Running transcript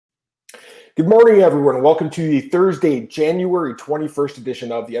Good morning, everyone. Welcome to the Thursday, January 21st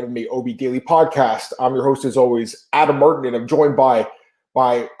edition of the MMAOB Daily Podcast. I'm your host, as always, Adam Martin, and I'm joined by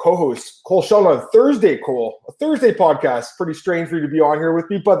my co-host, Cole Sheldon, on Thursday, Cole. A Thursday podcast. Pretty strange for you to be on here with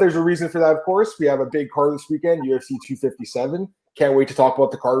me, but there's a reason for that, of course. We have a big card this weekend, UFC 257. Can't wait to talk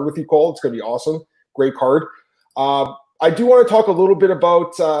about the card with you, Cole. It's going to be awesome. Great card. I do want to talk a little bit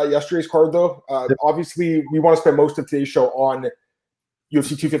about yesterday's card, though. Obviously, we want to spend most of today's show on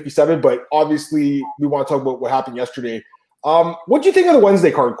UFC 257, but obviously we want to talk about what happened yesterday. What do you think of the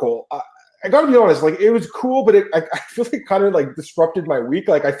Wednesday card, Cole? I got to be honest, like, it was cool, but I feel like it kind of like disrupted my week.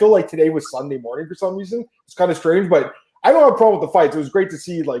 Like, I feel like today was Sunday morning for some reason. It's kind of strange, but I don't have a problem with the fights. It was great to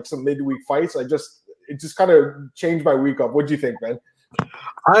see like some midweek fights. It just kind of changed my week up. What do you think, man?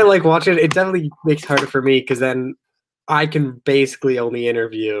 I like watching it. It definitely makes it harder for me because then I can basically only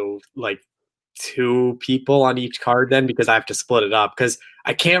interview like two people on each card then, because I have to split it up because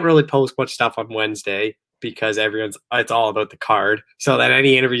I can't really post much stuff on Wednesday because it's all about the card. So that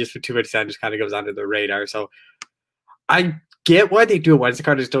any interviews for 257 just kind of goes under the radar. So I get why they do a Wednesday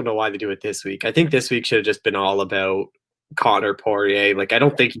card. I just don't know why they do it this week. I think this week should have just been all about Conor Poirier. Like, I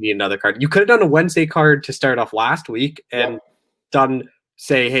don't think you need another card. You could have done a Wednesday card to start off last week and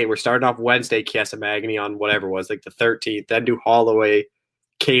say, hey, we're starting off Wednesday, Chiesa Magny on whatever it was, like the 13th, then do Holloway,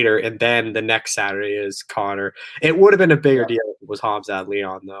 Cater, and then the next Saturday is Conor. It would have been a bigger deal if it was Hamzat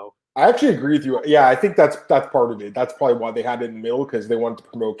Leon, though. I actually agree with you. Yeah, I think that's part of it. That's probably why they had it in the middle, because they wanted to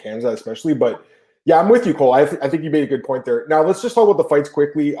promote Kansas especially. But yeah, I'm with you, Cole. I think you made a good point there. Now let's just talk about the fights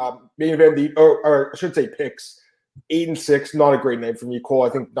quickly. Main event, or I should say picks. 8-6, not a great night for me, Cole.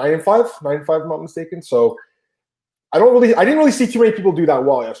 I think 9-5, if I'm not mistaken. So I didn't really see too many people do that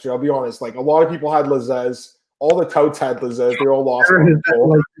well yesterday. I'll be honest. Like, a lot of people had Lazez. All the touts had Lazez. They all lost on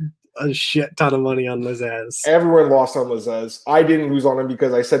like a shit ton of money on Lazez. Everyone lost on Lazez. I didn't lose on him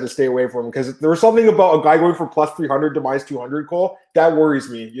because I said to stay away from him, because there was something about a guy going from plus 300 to minus 200, Cole, that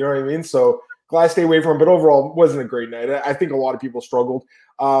worries me. You know what I mean? So glad I stay away from him. But overall, it wasn't a great night. I think a lot of people struggled.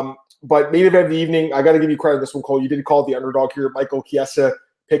 But main event of the evening, I got to give you credit on this one, Cole. You did call it the underdog here. Michael Chiesa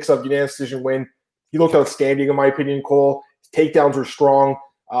picks up unanimous decision win. He looked outstanding, in my opinion, Cole. His takedowns were strong.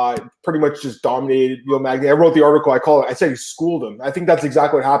 Pretty much just dominated Neil Magny. I wrote the article. I said he schooled him. I think that's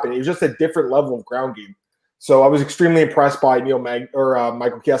exactly what happened. It was just a different level of ground game. So I was extremely impressed by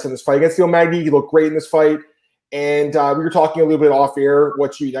Michael Chiesa in this fight against Neil Magny. He looked great in this fight. And we were talking a little bit off air.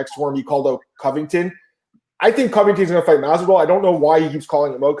 What should be next for him? He called out Covington. I think Covington's going to fight Masvidal. I don't know why he keeps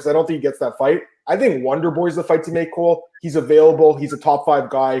calling him out, because I don't think he gets that fight. I think Wonder Boy's the fight to make, Cole. He's available. He's a top 5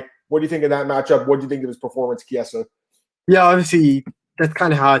 guy. What do you think of that matchup? What do you think of his performance, Chiesa? Yeah, obviously, that's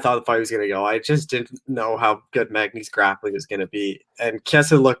kind of how I thought the fight was going to go. I just didn't know how good Magny's grappling was going to be. And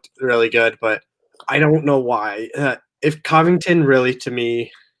Chiesa looked really good, but I don't know why. If Covington really, to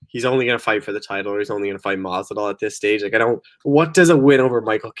me, he's only going to fight for the title, or he's only going to fight Masvidal at this stage. Like, what does a win over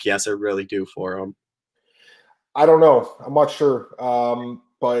Michael Chiesa really do for him? I don't know. I'm not sure.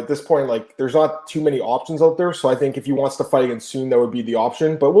 But at this point, like, there's not too many options out there. So I think if he wants to fight again soon, that would be the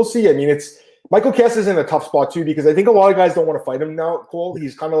option. But we'll see. I mean, Michael Chiesa is in a tough spot too, because I think a lot of guys don't want to fight him now, Cole.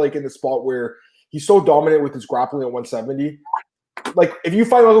 He's kind of like in the spot where he's so dominant with his grappling at 170. Like, if you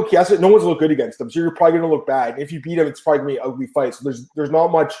fight Michael Chiesa, no one's look good against him. So you're probably going to look bad. And if you beat him, it's probably going to be an ugly fight. So there's not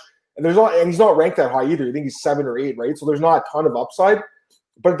much, and he's not ranked that high either. I think he's 7 or 8, right? So there's not a ton of upside.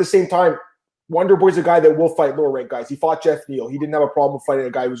 But at the same time, Wonder Boy's a guy that will fight lower ranked guys. He fought Jeff Neal. He didn't have a problem fighting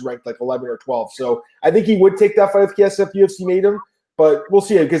a guy who was ranked like 11 or 12. So I think he would take that fight with Chiesa if UFC made him. But we'll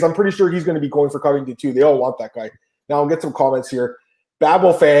see it, because I'm pretty sure he's going to be going for Covington too. They all want that guy. Now I'll get some comments here.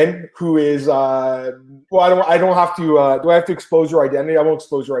 Babel fan, who is I don't have to. Do I have to expose your identity? I won't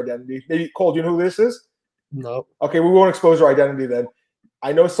expose your identity. Maybe, Cole, do you know who this is? No. Okay, we won't expose your identity then.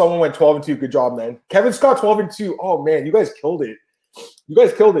 I know someone went 12-2. Good job, man. Kevin Scott 12-2. Oh man, you guys killed it. You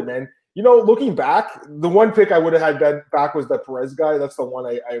guys killed it, man. You know, looking back, the one pick I would have had back was the Perez guy. That's the one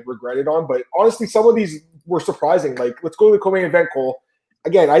I regretted on. But honestly, some of these were surprising. Like, let's go to the co-main event, Cole.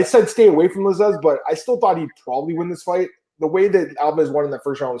 Again, I said stay away from Lazez, but I still thought he'd probably win this fight. The way that Alvarez won in that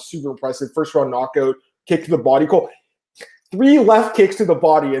first round was super impressive. First round knockout, kick to the body. Cole, 3 left kicks to the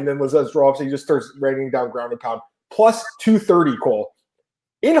body, and then Lazez drops, and he just starts raining down ground and pound. Plus 230, Cole.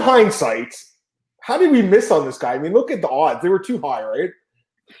 In hindsight, how did we miss on this guy? I mean, look at the odds. They were too high, right?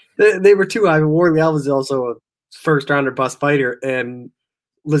 They were too high. Warley Alves is also a first-rounder bust fighter, and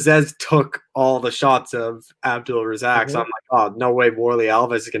Lazez took all the shots of Abdul Razak. So I'm like, oh, no way Warley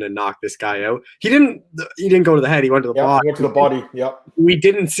Alves is going to knock this guy out. He didn't go to the head. He went to the body. He went to the body, yep. We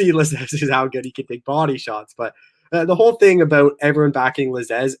didn't see Lazez how good he could take body shots. But the whole thing about everyone backing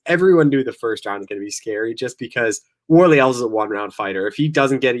Lazez, everyone knew the first round was going to be scary just because Warley is a 1-round fighter. If he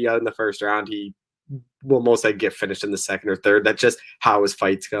doesn't get you out in the first round, he will most likely get finished in the second or third. That's just how his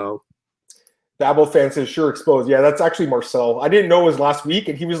fights go. Dabo fan says, sure exposed. Yeah, that's actually Marcel. I didn't know it was last week,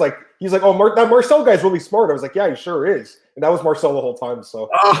 and he's like, oh, that Marcel guy's really smart. I was like, yeah, he sure is. And that was Marcel the whole time. So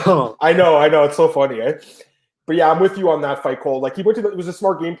I know. It's so funny, eh? But yeah, I'm with you on that fight, Cole. Like it was a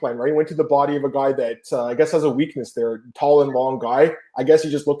smart game plan, right? He went to the body of a guy that I guess has a weakness there, tall and long guy. I guess he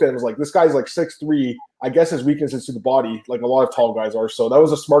just looked at him and was like, this guy's like 6'3". I guess his weakness is to the body, like a lot of tall guys are. So that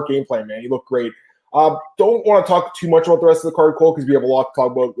was a smart game plan, man. He looked great. Don't want to talk too much about the rest of the card, Cole, because we have a lot to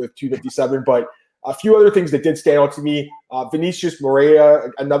talk about with 257. But a few other things that did stand out to me. Vinicius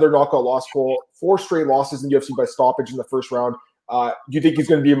Moreira, another knockout loss, Cole. 4 straight losses in UFC by stoppage in the first round. Do you think he's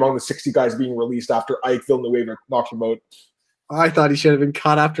going to be among the 60 guys being released after Ike Villanueva knocked him out? I thought he should have been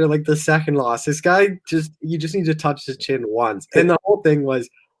cut after like the second loss. This guy you just need to touch his chin once. And the whole thing was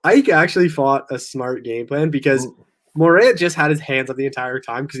Ike actually fought a smart game plan because Moreira just had his hands up the entire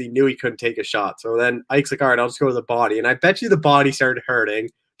time because he knew he couldn't take a shot. So then Ike's like, all right, I'll just go to the body. And I bet you the body started hurting.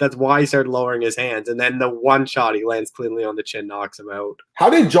 That's why he started lowering his hands. And then the one shot he lands cleanly on the chin knocks him out. How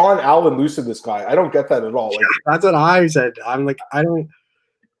did John Allen loosen this guy? I don't get that at all. Like, that's what I said. I'm like,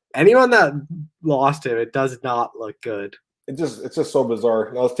 anyone that lost him, it does not look good. It's just so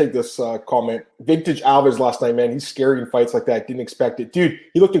bizarre. Now let's take this comment. Vintage Alves last night, man. He's scary in fights like that. Didn't expect it. Dude,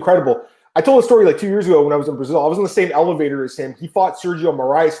 he looked incredible. I told a story like 2 years ago when I was in Brazil. I was in the same elevator as him. He fought Sergio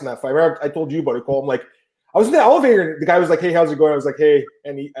Moraes in that fight. Remember I told you about it, Cole. I'm like, I was in the elevator and the guy was like, hey, how's it going? I was like, hey.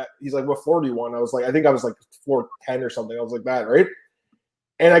 And he's like, what floor do you want? I was like, I think I was like floor 10 or something. I was like that, right?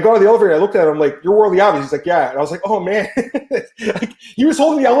 And I got on the elevator and I looked at him like, you're Warley Alves. He's like, yeah. And I was like, oh, man. Like, he was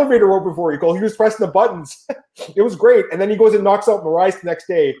holding the elevator rope before he called. He was pressing the buttons. It was great. And then he goes and knocks out Moraes the next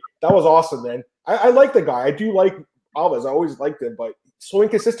day. That was awesome, man. I like the guy. I do like Alves. I always liked him, but so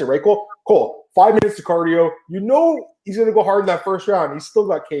inconsistent, right, Cole? Cole, 5 minutes of cardio. You know he's going to go hard in that first round. He still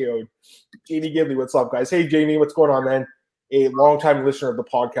got KO'd. Jamie Gidley, what's up, guys? Hey, Jamie, what's going on, man? A longtime listener of the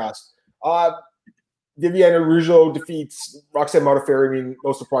podcast. Viviana Rougeau defeats Roxanne Modafferi. I mean,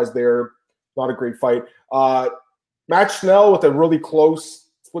 no surprise there. Not a great fight. Matt Schnell with a really close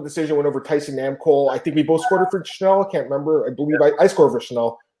split decision went over Tyson Namcole. I think we both scored for Schnell. I can't remember. I believe I scored for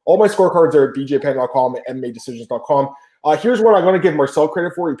Schnell. All my scorecards are at bjpen.com and MMADecisions.com. Here's what I'm going to give Marcel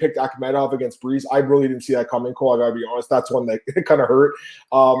credit for. He picked Akhmedov against Breeze. I really didn't see that coming, Cole. I got to be honest. That's one that kind of hurt.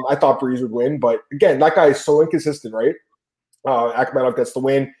 I thought Breeze would win. But, again, that guy is so inconsistent, right? Akhmedov gets the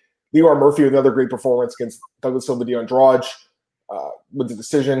win. Leroy Murphy with another great performance against Douglas Silva de Andrade wins a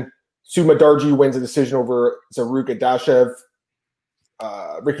decision. Suma Darji wins a decision over Zaruk Adashev.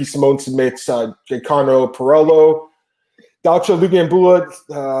 Ricky Simone submits Gaetano Perello. Dalcha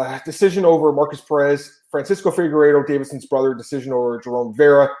Lugambula, decision over Marcus Perez. Francisco Figueiredo, Davidson's brother, decision over Jerome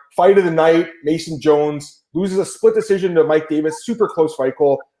Vera. Fight of the night, Mason Jones loses a split decision to Mike Davis. Super close fight,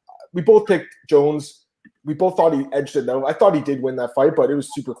 Cole. We both picked Jones. We both thought he edged it, though. I thought he did win that fight, but it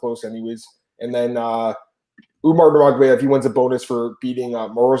was super close anyways. And then Umar Nurmagomedov, he wins a bonus for beating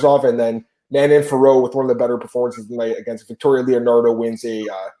Morozov. And then Manon Ferro with one of the better performances of the night against Victoria Leonardo wins a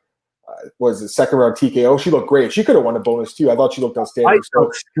second round TKO. She looked great. She could have won a bonus too. I thought she looked outstanding. Ike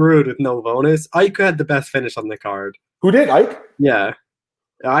got screwed with no bonus. Ike had the best finish on the card. Who did? Ike? Yeah.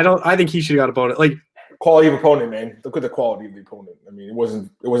 I think he should have got a bonus. Like, quality of opponent, man. Look at the quality of the opponent. I mean, it wasn't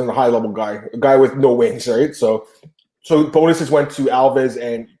a high level guy, a guy with no wins, right? So bonuses went to Alves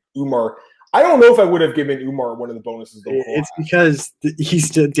and Umar. I don't know if I would have given Umar one of the bonuses. Though. It's because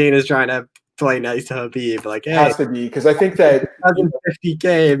Dana's trying to play nice to Habib. Like, hey, it has to be because I think that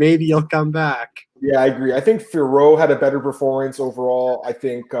 50K, maybe you'll come back. Yeah, I agree. I think Ferro had a better performance overall. I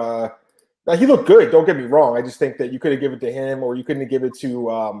think now he looked good. Don't get me wrong. I just think that you could have given it to him, or you couldn't have given it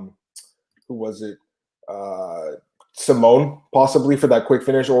to who was it? Simone possibly for that quick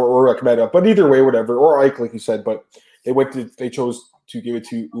finish, or Akhmedov. But either way, whatever. Or Ike, like you said. But they chose to give it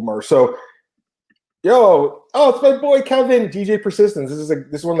to Umar. So. It's my boy Kevin, DJ Persistence. This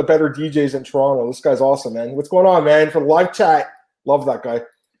is one of the better DJs in Toronto. This guy's awesome, man. What's going on, man? For the live chat, love that guy.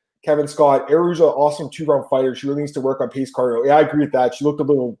 Kevin Scott, Aruja, awesome 2-round fighter. She really needs to work on pace cardio. Yeah, I agree with that. She looked a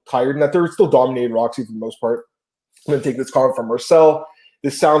little tired, and that they're still dominated Roxy for the most part. I'm going to take this comment from Marcel.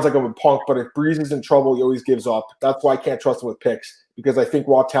 This sounds like I'm a punk, but if Breeze is in trouble, he always gives up. That's why I can't trust him with picks, because I think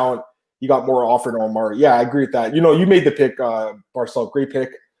raw talent, you got more offer than Omari. Yeah, I agree with that. You made the pick, Marcel. Great pick.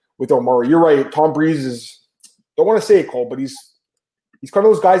 With Omari. You're right. Tom Breeze is, don't want to say it, Cole, but he's kind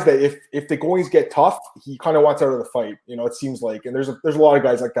of those guys that if the goings get tough, he kind of wants out of the fight. It seems like, and there's a lot of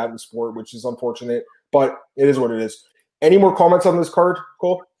guys like that in the sport, which is unfortunate, but it is what it is. Any more comments on this card,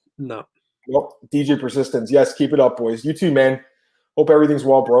 Cole? No. Well, DJ Persistence. Yes, keep it up, boys. You too, man. Hope everything's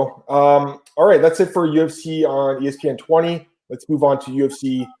well, bro. All right, that's it for UFC on ESPN 20. Let's move on to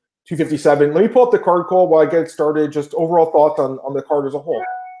UFC 257. Let me pull up the card, Cole, while I get it started. Just overall thoughts on the card as a whole.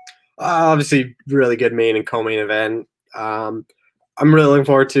 Obviously, really good main and co-main event. I'm really looking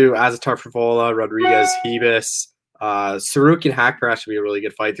forward to Azatar Frivola, Rodriguez, Hebus. Saruki and Haqparast should be a really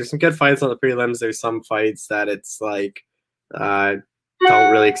good fight. There's some good fights on the prelims. There's some fights that it's like don't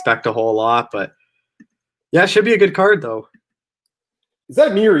really expect a whole lot, but yeah, it should be a good card though. Is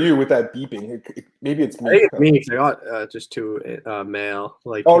that me or you with that beeping? Maybe it's me. I think it's me. I got just two male.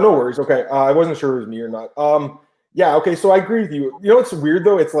 Like, oh, no worries. Okay, I wasn't sure it was me or not. Yeah. Okay. So I agree with you. You know, it's weird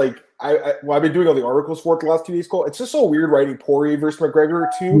though. It's like I've been doing all the articles for it the last 2 days, Cole. It's just so weird writing Poirier versus McGregor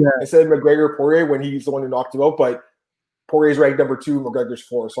too instead of McGregor Poirier when he's the one who knocked him out. But Poirier's ranked number 2, McGregor's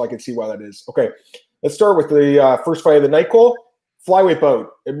 4, so I can see why that is. Okay, let's start with the first fight of the night, Cole. Flyweight bout: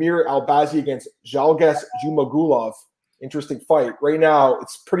 Amir Albazi against Zhalgas Zhumagulov. Interesting fight. Right now,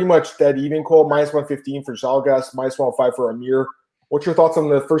 it's pretty much dead even, Cole. Minus 115 for Zhalgas, minus 105 for Amir. What's your thoughts on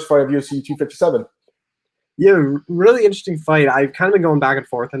the first fight of UFC 257? Yeah, really interesting fight. I've kind of been going back and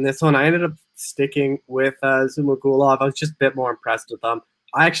forth on this one. I ended up sticking with Zhumagulov. I was just a bit more impressed with him.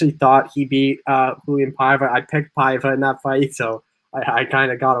 I actually thought he beat Julian Paiva. I picked Paiva in that fight, so I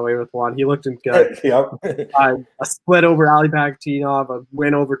kind of got away with one. He looked good. Yep. A split over Ali Baghatinov, a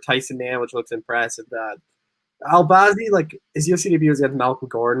win over Tyson Nam, which looks impressive. Albazi, like, his UFC debut was against Malcolm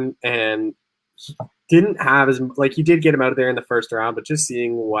Gordon, and he didn't have he did get him out of there in the first round, but just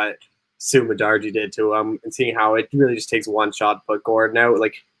seeing what Sumadarji did to him and seeing how it really just takes one shot to put Gordon out,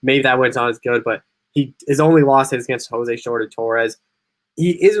 like, maybe that wind's not as good, but his only loss is against Jose Shorter Torres.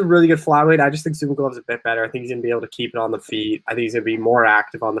 He is a really good flyweight. I just think Sumagulov's a bit better. I think he's going to be able to keep it on the feet. I think he's going to be more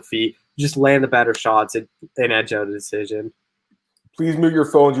active on the feet, just land the better shots and edge out a decision. Please mute your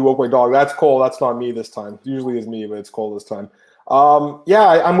phones. You woke my dog. That's Cole. That's not me this time. It usually is me, but it's Cole this time.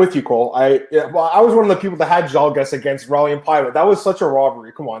 I'm with you, Cole. I was one of the people that had Zhalgas against Raleigh and Paiva. That was such a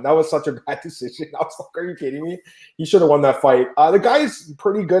robbery. Come on. That was such a bad decision. I was like, are you kidding me? He should have won that fight. The guy's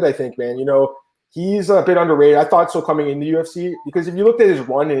pretty good, I think, man. You know, he's a bit underrated. I thought so coming in the UFC because if you looked at his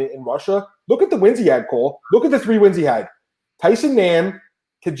run in Russia, look at the wins he had, Cole. Look at the 3 wins he had. Tyson Nam,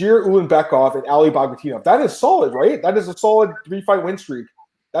 Tagir Ulanbekov, and Ali Baghatinov. That is solid, right? That is a solid 3-fight win streak.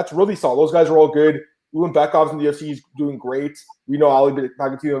 That's really solid. Those guys are all good. Ulanbekov's in the UFC. He's doing great. We know Ali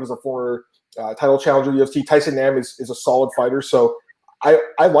Baghatinov is a former title challenger in the UFC. Tyson Nam is a solid fighter. So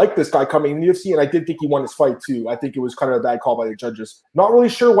I like this guy coming in the UFC, and I did think he won his fight too. I think it was kind of a bad call by the judges. Not really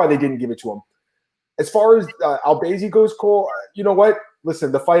sure why they didn't give it to him. As far as Albazi goes, Cole, you know what?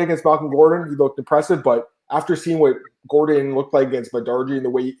 Listen, the fight against Malcolm Gordon, he looked impressive, but after seeing what Gordon looked like against Badarji and the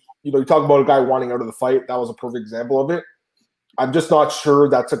way, you talk about a guy wanting out of the fight, that was a perfect example of it. I'm just not sure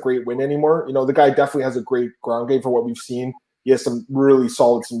that's a great win anymore. The guy definitely has a great ground game for what we've seen. He has some really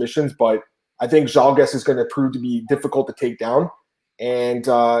solid submissions, but I think Zhalgas is going to prove to be difficult to take down. And,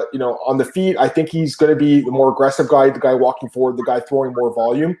 on the feet, I think he's going to be the more aggressive guy, the guy walking forward, the guy throwing more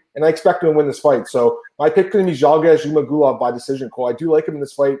volume. And I expect him to win this fight. So my pick is going to be Zhalgas Zhumagulov by decision, Cole. I do like him in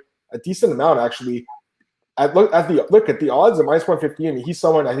this fight a decent amount, actually. Look at the odds at minus 115. I mean, he's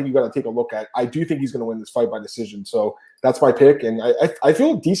someone I think you got to take a look at. I do think he's going to win this fight by decision. So that's my pick. And I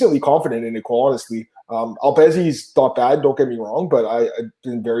feel decently confident in it, Cole, honestly. Albazi's not bad, don't get me wrong, but I've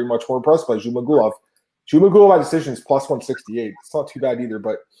been very much more impressed by Zhumagulov. Zhumagulov by decision is plus 168. It's not too bad either,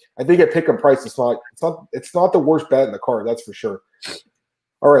 but I think at pick and price, it's not the worst bet in the card, that's for sure.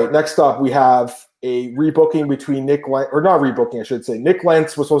 All right, next up, we have a rebooking between Nick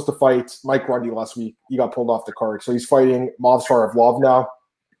Lentz was supposed to fight Mike Grundy last week. He got pulled off the card. So he's fighting Movsar Evlov now.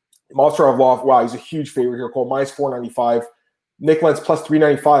 Movsar Evlov, wow, he's a huge favorite here, Cole. Minus 495. Nick Lentz plus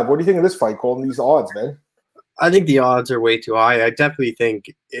 395. What do you think of this fight, Cole, and these odds, man? I think the odds are way too high. I definitely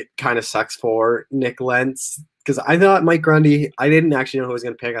think it kind of sucks for Nick Lentz because I thought Mike Grundy, I didn't actually know who I was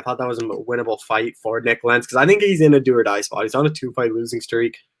going to pick. I thought that was a winnable fight for Nick Lentz because I think he's in a do-or-die spot. He's on a 2-fight losing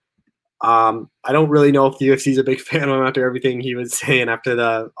streak. I don't really know if the UFC is a big fan of him after everything he was saying after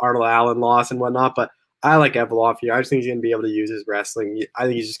the Arnold Allen loss and whatnot, but I like Evloff here. I just think he's going to be able to use his wrestling. I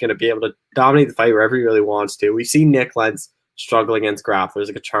think he's just going to be able to dominate the fight wherever he really wants to. We've seen Nick Lentz struggle against grapplers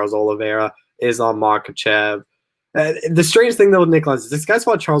like a Charles Oliveira, Islam Makhachev. The strange thing, though, with Nick Lentz is this guy's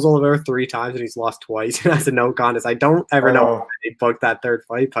fought Charles Oliveira 3 times and he's lost twice. And that's a no contest. I don't ever know why they booked that third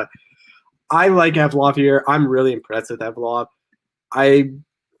fight, but I like Evloff here. I'm really impressed with Evloff. I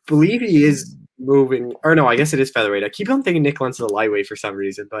believe he is moving, or no, I guess it is featherweight. I keep on thinking Nick Lentz is a lightweight for some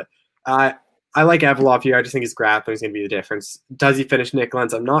reason, but I like Evloff here. I just think his grappling is going to be the difference. Does he finish Nick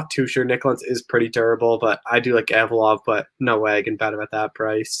Lentz? I'm not too sure. Nick Lentz is pretty durable, but I do like Evloff, but no way I can bet him at that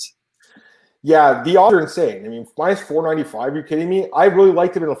price. Yeah, the odds are insane. I mean, minus 495, you kidding me? I really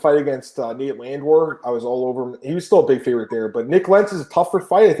liked him in the fight against Nate Landwehr. I was all over him. He was still a big favorite there, but Nick Lentz is a tougher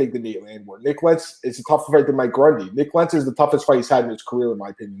fight, I think, than Nate Landwehr. Nick Lentz is a tougher fight than Mike Grundy. Nick Lentz is the toughest fight he's had in his career, in my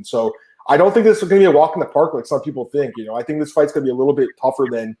opinion. So I don't think this is going to be a walk in the park like some people think. You know, I think this fight's going to be a little bit tougher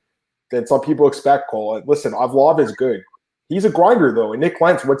than some people expect, Cole. And listen, Avlov is good. He's a grinder, though. And Nick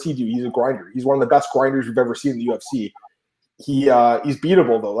Lentz, what's he do? He's a grinder. He's one of the best grinders we've ever seen in the UFC. He's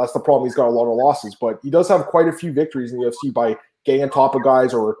beatable, though. That's the problem. He's got a lot of losses, but he does have quite a few victories in the UFC by getting on top of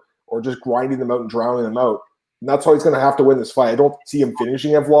guys or just grinding them out and drowning them out. And that's why he's going to have to win this fight. I don't see him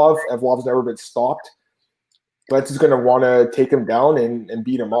finishing Evlov. Evlov's never been stopped. Lentz is going to want to take him down and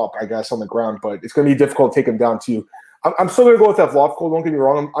beat him up, I guess, on the ground. But it's going to be difficult to take him down, too. I'm still going to go with Evlov, Cole. Don't get me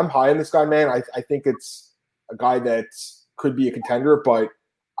wrong. I'm high on this guy, man. I think it's a guy that could be a contender, but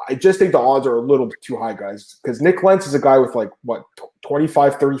I just think the odds are a little bit too high, guys, because Nick Lentz is a guy with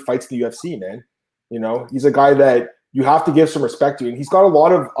 25, 30 fights in the UFC, man. You know, he's a guy that you have to give some respect to, and he's got a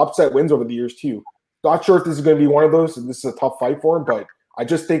lot of upset wins over the years too. Not sure if this is going to be one of those, and this is a tough fight for him, but I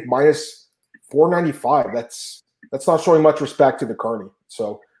just think minus 495, that's not showing much respect to the Carney.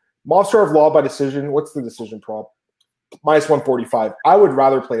 So Monster of Law by decision. What's the decision prop? Minus 145. I would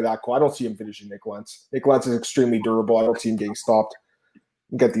rather play that call. I don't see him finishing Nick Lentz. Nick Lentz is extremely durable. I don't see him getting stopped.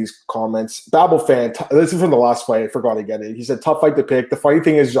 Get these comments. Babel fan, this is from the last fight. I forgot to get it. He said, tough fight to pick. The funny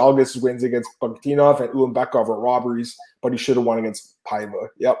thing is, Zhalgas wins against Bogdanov and Ulanbekov are robberies, but he should have won against Paiva.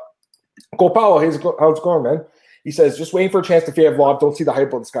 Yep. Gopal, how's it going, man? He says, just waiting for a chance to fade Vlad. Don't see the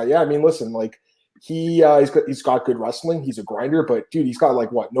hype on this guy. Yeah, I mean, listen, he's got good wrestling. He's a grinder, but dude, he's got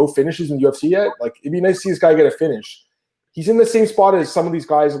no finishes in the UFC yet. It'd be nice to see this guy get a finish. He's in the same spot as some of these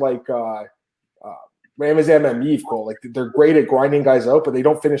guys Ramazan and Meave, Cole. They're great at grinding guys out, but they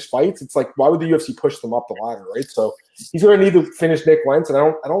don't finish fights. It's why would the UFC push them up the ladder, right? So he's going to need to finish Nick Lentz, and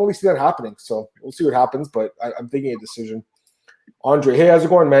I don't really see that happening. So we'll see what happens, but I'm thinking a decision. Andre, hey, how's it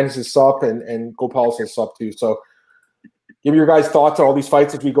going, man? He says sup, and Gopal says sup too. So give me your guys' thoughts on all these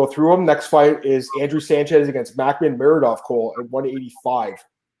fights as we go through them. Next fight is Andrew Sanchez against Makhmud Muradov, Cole, at 185.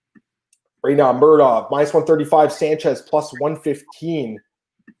 Right now, Muradov minus 135, Sanchez plus 115.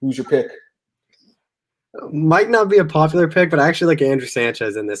 Who's your pick? Might not be a popular pick, but I actually like Andrew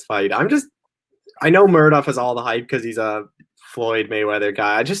Sanchez in this fight. I know Muradov has all the hype because he's a Floyd Mayweather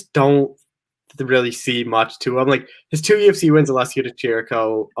guy. I just don't really see much to him. His 2 UFC wins, Alessio de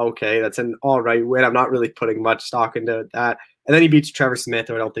Chirico, okay, that's an all right win. I'm not really putting much stock into that. And then he beats Trevor Smith,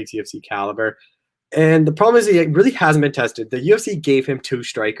 who I don't think is UFC caliber. And the problem is he really hasn't been tested. The UFC gave him 2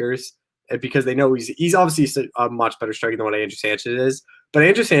 strikers because they know he's obviously a much better striker than what Andrew Sanchez is. But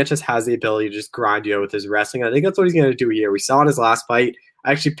Andrew Sanchez has the ability to just grind you out with his wrestling. I think that's what he's going to do here. We saw in his last fight.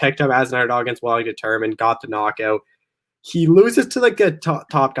 I actually picked him as an underdog against Wellington Determined, got the knockout. He loses to a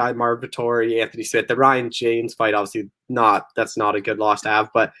top guy, Marv Vittori, Anthony Smith. The Ryan James fight, obviously that's not a good loss to have,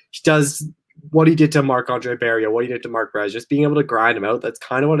 but he does what he did to Marc-Andre Barrios, what he did to Mark Perez, just being able to grind him out. That's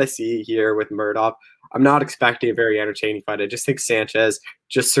kind of what I see here with Muradov. I'm not expecting a very entertaining fight. I just think Sanchez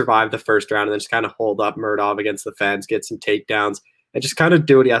just survived the first round and then just kind of hold up Muradov against the fence, get some takedowns, and just kind of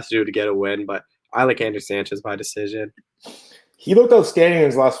do what he has to do to get a win. But I like Andrew Sanchez by decision. He looked outstanding in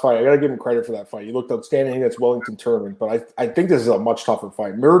his last fight. I got to give him credit for that fight. He looked outstanding against Wellington Tournament, but I think this is a much tougher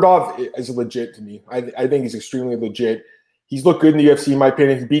fight. Muradov is legit to me. I think he's extremely legit. He's looked good in the UFC, in my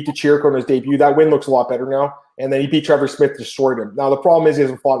opinion. He beat DeChirico in his debut. That win looks a lot better now. And then he beat Trevor Smith, destroyed him. Now, the problem is he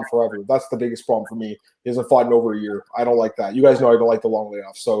hasn't fought in forever. That's the biggest problem for me. He hasn't fought in over a year. I don't like that. You guys know I don't like the long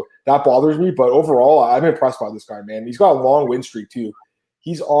layoffs. So that bothers me. But overall, I'm impressed by this guy, man. He's got a long win streak, too.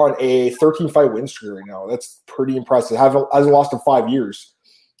 He's on a 13-fight win streak right now. That's pretty impressive. Hasn't lost in 5 years.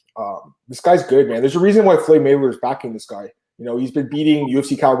 This guy's good, man. There's a reason why Floyd Mayweather is backing this guy. You know, he's been beating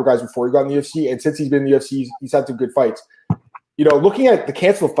UFC caliber guys before he got in the UFC, and since he's been in the UFC, he's had some good fights. You know, looking at the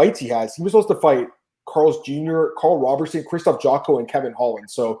canceled fights he has, he was supposed to fight Carl's Jr., Carl Robertson, Christoph Jocko, and Kevin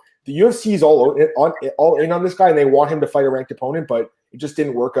Holland. So the UFC is all in on this guy, and they want him to fight a ranked opponent, but it just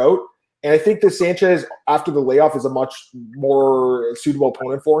didn't work out. And I think that Sanchez, after the layoff, is a much more suitable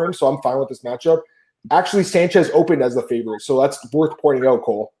opponent for him, so I'm fine with this matchup. Actually, Sanchez opened as the favorite, so that's worth pointing out,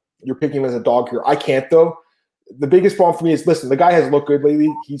 Cole. You're picking him as a dog here. I can't, though. The biggest problem for me is, listen, the guy has looked good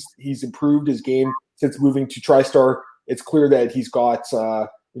lately. He's improved his game since moving to TriStar. It's clear that he's got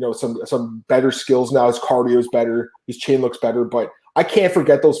some better skills now. His cardio is better. His chin looks better. But I can't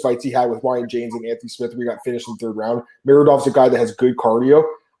forget those fights he had with Ryan James and Anthony Smith. We got finished in the third round. Muradov's a guy that has good cardio.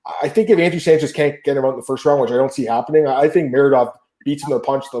 I think if Andrew Sanchez can't get him out in the first round, which I don't see happening, I think Muradov beats him to the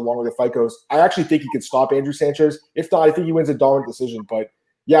punch the longer the fight goes. I actually think he could stop Andrew Sanchez. If not, I think he wins a dominant decision. But,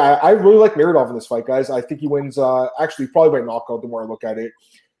 yeah, I really like Muradov in this fight, guys. I think he wins actually probably by knockout the more I look at it.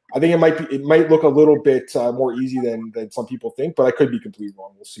 I think it might look a little bit more easy than some people think, but I could be completely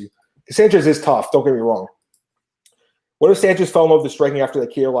wrong. We'll see. Sanchez is tough. Don't get me wrong. What if Sanchez fell in love with striking after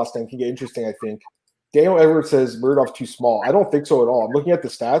that KO last time? Can get interesting, I think. Daniel Edwards says Muradov's too small. I don't think so at all. I'm looking at the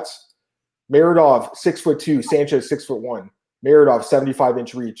stats. Muradov 6'2", Sanchez 6'1". Muradov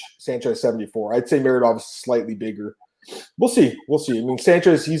 75-inch reach, Sanchez 74. I'd say Muradov is slightly bigger. We'll see. I mean,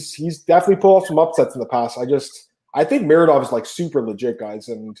 Sanchez, he's definitely pulled off some upsets in the past. I think Muradov is like super legit, guys,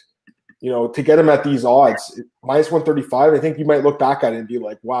 and to get him at these odds, minus 135, I think you might look back at it and be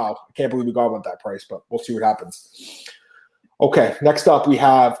like, wow, I can't believe we got him at that price, but we'll see what happens. Okay, next up, we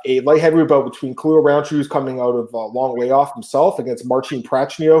have a light heavyweight bout between Khalil Rountree, who's coming out of a long layoff himself, against Marcin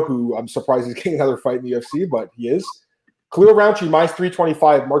Prachnio, who I'm surprised he's getting another fight in the UFC, but he is. Khalil Rountree, minus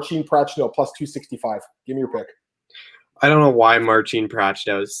 325, Marcin Prachnio, plus 265. Give me your pick. I don't know why Marcin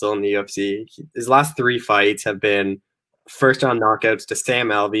Prachnio is still in the UFC. His last 3 fights have been first-round knockouts to Sam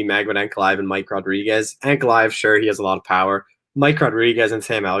Alvey, Magomed Ankalaev, and Mike Rodriguez. Ankalaev, sure, he has a lot of power. Mike Rodriguez and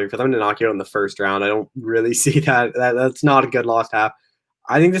Sam Alvey, for them to knock you out in the first round, I don't really see that. That's not a good loss to have.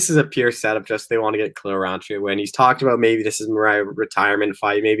 I think this is a pure setup, just they want to get Khalil Rountree a win. He's talked about maybe this is my retirement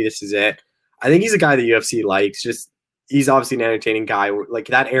fight, maybe this is it. I think he's a guy the UFC likes. Just he's obviously an entertaining guy. Like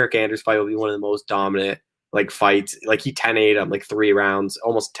that Eric Anders fight will be one of the most dominant fights. Like he 10-8 him 3 rounds,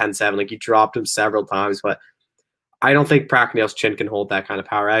 almost 10-7. Like he dropped him several times, but I don't think Prachnio's chin can hold that kind of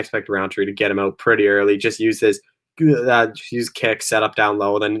power. I expect Rountree to get him out pretty early. Just use kick, set up down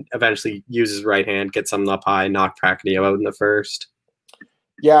low, then eventually use his right hand, get something up high, knock Prachnio out in the first.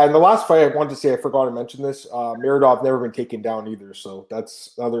 Yeah, in the last fight, I wanted to say, I forgot to mention this, Muradov never been taken down either, so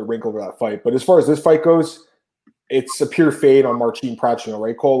that's another wrinkle to that fight. But as far as this fight goes, it's a pure fade on Marcin Prachnio,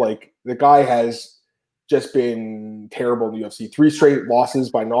 right, Cole? Like, the guy has just been terrible in the UFC. 3 straight losses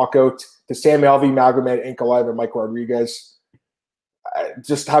by knockout to Sam Alvey, Magomed Ankalaev, and Mike Rodriguez. I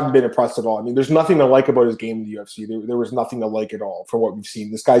just haven't been impressed at all. I mean, there's nothing to like about his game in the UFC. There was nothing to like at all from what we've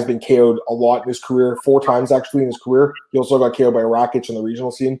seen. This guy's been KO'd a lot in his career, 4 times actually in his career. He also got KO'd by Rakic in the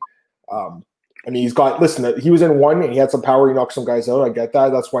regional scene. I mean, he was in 1 and he had some power. He knocked some guys out. I get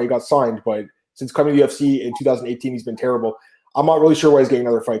that. That's why he got signed. But since coming to the UFC in 2018, he's been terrible. I'm not really sure why he's getting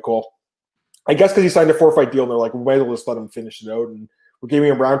another fight call. I guess because he signed a 4-fight deal and they're like, we might as well just let him finish it out. And we're giving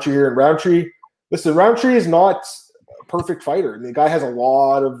him Rountree here. And Rountree is not perfect fighter. And the guy has a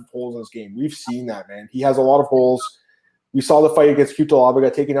lot of holes in his game. We've seen that, man. He has a lot of holes. We saw the fight against Cutelaba,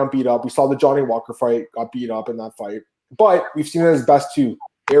 got taken down, beat up. We saw the Johnny Walker fight, got beat up in that fight. But we've seen it at his best too.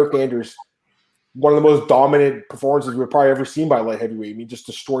 Eric Anders, one of the most dominant performances we've probably ever seen by a light heavyweight. I mean, just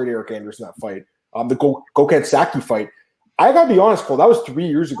destroyed Eric Anders in that fight. The Gokhan Saki fight. I got to be honest, Cole, that was 3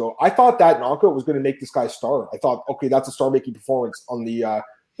 years ago. I thought that knockout was going to make this guy star. I thought, okay, that's a star-making performance on the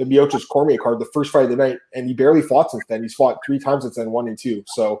Miocic Cormier card, the first fight of the night, and he barely fought since then. He's fought 3 times since then, 1 and 2.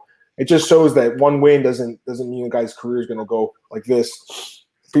 So it just shows that one win doesn't mean the guy's career is going to go like this.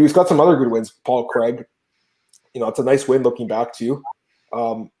 But he's got some other good wins. Paul Craig, it's a nice win looking back too.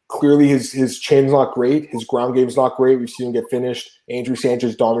 Clearly his chin's not great. His ground game's not great. We've seen him get finished. Andrew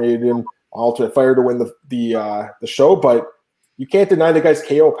Sanchez dominated him. Ultimate Fighter to win the show, but you can't deny the guy's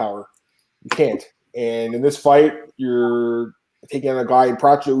KO power. You can't. And in this fight, you're taking on a guy in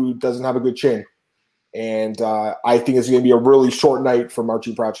Prachnio who doesn't have a good chin. And I think it's going to be a really short night for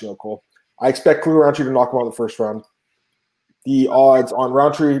Marcin Prachnio, Cole. I expect Khalil Rountree to knock him out in the first round. The odds on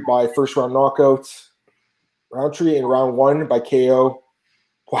Rountree by first round knockouts. Rountree in round 1 by KO.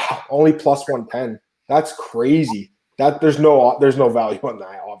 Wow, only plus 110. That's crazy. There's no value on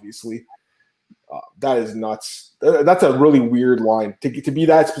that, obviously. That is nuts. That's a really weird line to be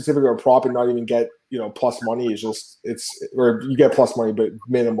that specific on a prop and not even get plus money is just or you get plus money but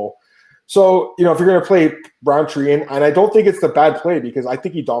minimal. So if you're going to play Rountree in, and I don't think it's the bad play because I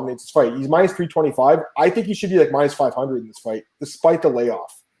think he dominates this fight. He's minus 325. I think he should be like minus 500 in this fight, despite the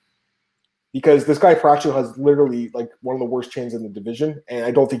layoff, because this guy Prachnio has literally like one of the worst chins in the division, and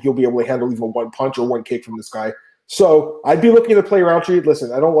I don't think he'll be able to handle even 1 punch or 1 kick from this guy. So I'd be looking to play Rountree. Listen,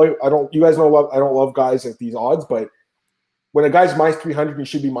 you guys know I don't love guys at these odds, but when a guy's minus 300 and he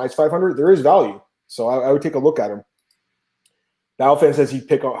should be minus 500, there is value. So I would take a look at him. Battlefan says he'd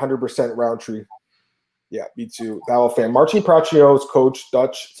pick 100% Rountree. Yeah, me too. Battlefan. Marcin Prachnio's coach,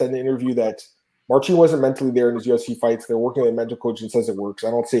 Dutch, said in the interview that Marcin wasn't mentally there in his UFC fights. They're working with a mental coach and says it works.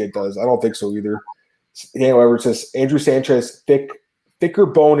 I don't say it does. I don't think so either. Daniel Edwards says, Andrew Sanchez, thicker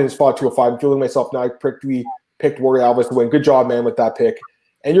bone in his fought 205. I'm feeling myself now. I picked Warrior Alves to win. Good job, man, with that pick.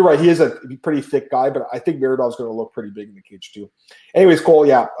 And you're right, he is a pretty thick guy, but I think Muradov's going to look pretty big in the cage too. Anyways, Cole,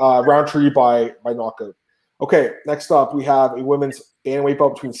 Rountree by knockout. Okay, next up, we have a women's bantamweight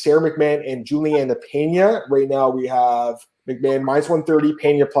bout between Sarah McMahon and Juliana Pena. Right now, we have McMahon minus 130,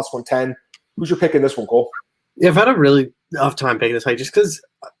 Pena plus 110. Who's your pick in this one, Cole? Yeah, I've had a really tough time picking this fight just because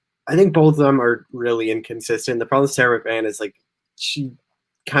I think both of them are really inconsistent. The problem with Sarah McMahon is like she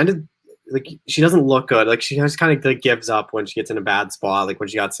kind of like she doesn't look good. Like she just kind of like gives up when she gets in a bad spot, like when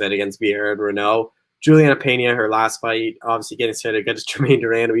she got set against Vieira and Renault. Juliana Pena, her last fight, obviously getting set against Jermaine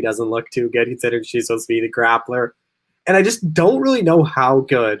Durand, who he doesn't look too good considering she's supposed to be the grappler. And I just don't really know how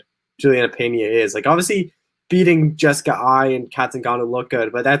good Juliana Pena is. Like obviously beating Jessica Ai and Kat Zingano look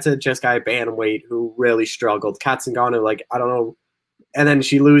good, but that's a Jessica Ai bantamweight who really struggled. Kat Zingano, like I don't know. And then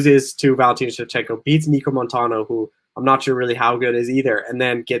she loses to Valentina Shevchenko, beats Nico Montano, who I'm not sure really how good is either. And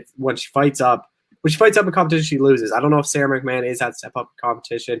then when she fights up in competition, she loses. I don't know if Sarah McMahon is that step up in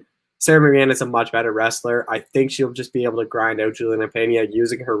competition. Sarah McMahon is a much better wrestler. I think she'll just be able to grind out Juliana Pena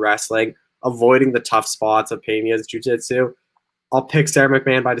using her wrestling, avoiding the tough spots of Pena's jiu-jitsu. I'll pick Sarah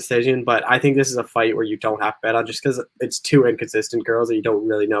McMahon by decision, but I think this is a fight where you don't have to bet on just because it's two inconsistent girls and you don't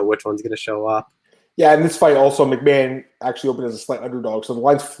really know which one's going to show up. Yeah, and this fight also, McMahon actually opened as a slight underdog, so the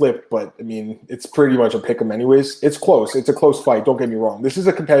line's flipped, but, I mean, it's pretty much a pick 'em anyways. It's close. It's a close fight. Don't get me wrong. This is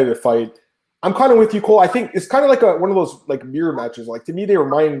a competitive fight. I'm kind of with you, Cole. I think it's kind of like one of those like mirror matches. Like to me, they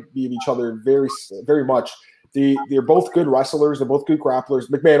remind me of each other very, very much. They're both good wrestlers. They're both good grapplers.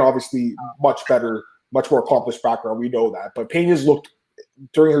 McMahon, obviously, much better, much more accomplished background. We know that. But Pena's looked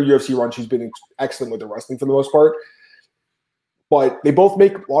during her UFC run. She's been excellent with the wrestling for the most part. But they both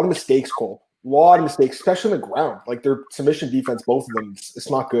make a lot of mistakes, Cole. A lot of mistakes, especially on the ground. Like their submission defense, both of them, it's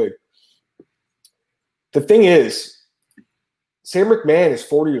not good. The thing is, Sarah McMahon is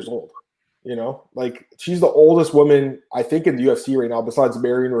 40 years old. You know, like she's the oldest woman, I think, in the UFC right now, besides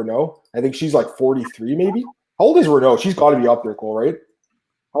Marion Renault. I think she's like 43, maybe. How old is Renault? She's got to be up there, Cole, right?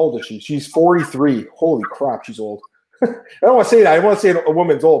 How old is she? She's 43. Holy crap, she's old. I don't want to say that. I want to say a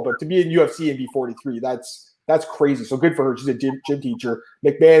woman's old, but to be in UFC and be 43, that's crazy. So good for her. She's a gym teacher.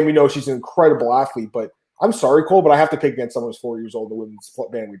 McMahon, we know she's an incredible athlete, but I'm sorry, Cole, but I have to pick against someone who's 4 years old in the women's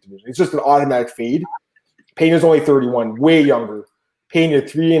bantamweight division. It's just an automatic fade. Pena's only 31, way younger. Pena,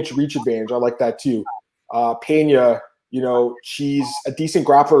 3-inch reach advantage. I like that too. Pena, you know, she's a decent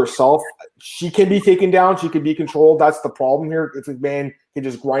grappler herself. She can be taken down. She can be controlled. That's the problem here. If McMahon can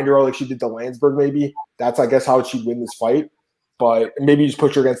just grind her out like she did to Landsberg, maybe that's, I guess, how she'd win this fight. But maybe just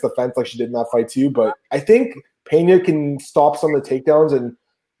push her against the fence like she did in that fight too. But I think Pena can stop some of the takedowns and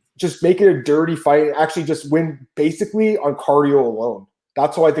just make it a dirty fight and actually just win basically on cardio alone.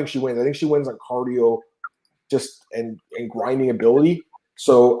 That's why I think she wins. I think she wins on cardio just and grinding ability.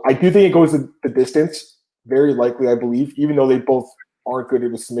 So I do think it goes the distance, very likely, I believe, even though they both aren't good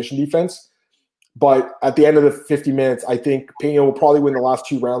at the submission defense. But at the end of the 50 minutes, I think Pena will probably win the last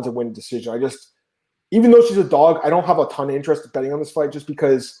 2 rounds and win a decision. Even though she's a dog, I don't have a ton of interest in betting on this fight just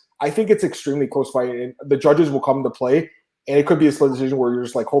because I think it's extremely close fight and the judges will come into play. And it could be a split decision where you're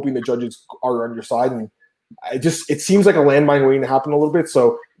just like hoping the judges are on your side. And it seems like a landmine waiting to happen a little bit.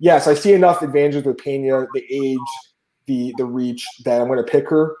 So yes, I see enough advantages with Pena, the age, the reach, that I'm going to pick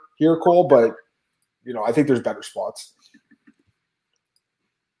her here, Cole. But you know, I think there's better spots.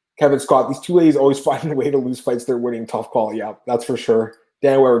 Kevin Scott, these two ladies always find a way to lose fights they're winning. Tough call, yeah, that's for sure.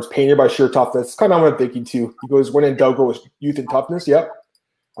 Dan Edwards, Pena by sheer toughness. It's kind of what I'm thinking too. He goes, when in doubt, go with youth and toughness. Yep.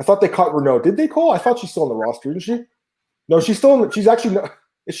 I thought they cut Renault. Did they, Cole? I thought she's still on the roster, isn't she? No, she's still. She's actually.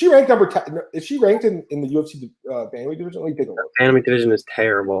 Is she ranked number 10? Is she ranked in the UFC bantamweight division? Let me take a look. Bantamweight division is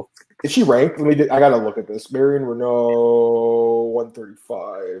terrible. Is she ranked? I gotta look at this. Marion Renault,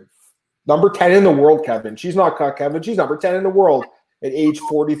 135, number 10 in the world. Kevin, she's not cut. Kevin, she's number 10 in the world at age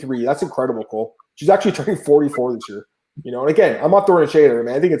 43. That's incredible, Cole. She's actually turning 44 this year. You know, and again, I'm not throwing a shade at her,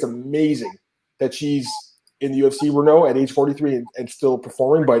 man. I think it's amazing that she's in the UFC, Renault, at age 43 and still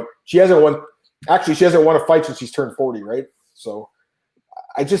performing. But she hasn't won. Actually, she hasn't won a fight since she's turned 40, right? So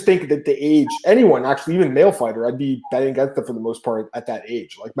I just think that the age, anyone, actually, even male fighter, I'd be betting against them for the most part at that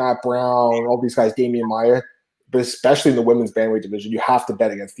age. Like Matt Brown, all these guys, Damian Maia, but especially in the women's bantamweight division, you have to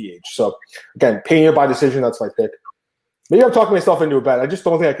bet against the age. So again, Pena by decision, that's my pick. Maybe I'm talking myself into a bet. I just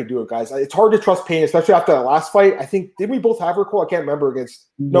don't think I could do it, guys. It's hard to trust Pena, especially after that last fight. I think, didn't we both have her, Cole? I can't remember against.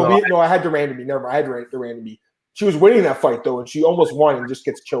 No, I had Durand to me. Never, I had Durand to me. She was winning that fight, though, and she almost won and just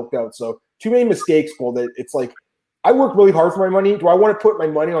gets choked out. So too many mistakes, Cole, that it's like, I work really hard for my money. Do I want to put my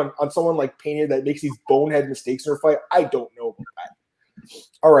money on someone like Pena that makes these bonehead mistakes in her fight? I don't know about that.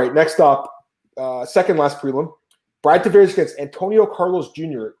 All right, next up, second last prelim. Brad Tavares against Antonio Carlos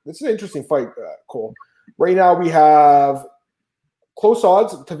Jr. This is an interesting fight, Cole. Right now we have close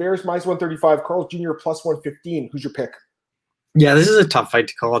odds. Tavares minus 135, Carlos Jr. plus 115. Who's your pick? Yeah, this is a tough fight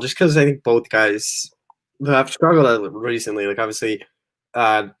to call just because I think both guys have struggled recently. Like, obviously,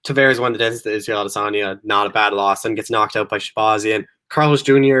 Tavares won the distance to Israel Adesanya, not a bad loss, and gets knocked out by Shabazian. Carlos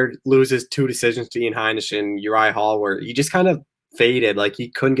Jr. loses 2 decisions to Ian Heinisch and Uriah Hall, where he just kind of faded. Like, he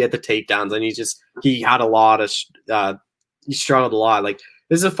couldn't get the takedowns, and he had a lot of he struggled a lot. Like,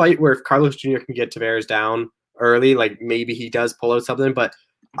 this is a fight where if Carlos Jr. can get Tavares down early, like, maybe he does pull out something, but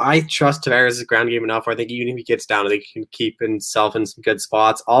I trust Tavares' ground game enough where I think even if he gets down, I think he can keep himself in some good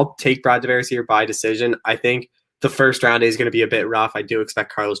spots. I'll take Brad Tavares here by decision. I think the first round is going to be a bit rough. I do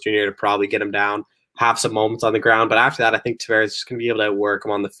expect Carlos Jr. to probably get him down, have some moments on the ground, but after that, I think Tavares is just going to be able to work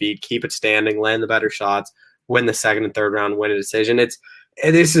him on the feet, keep it standing, land the better shots, win the second and third round, win a decision. This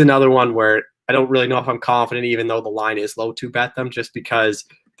is another one where I don't really know if I'm confident, even though the line is low, to bet them, just because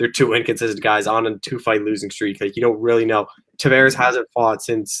they're 2 inconsistent guys on a 2-fight losing streak. Like, you don't really know. Tavares hasn't fought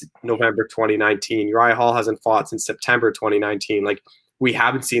since November 2019. Uriah Hall hasn't fought since September 2019. Like, we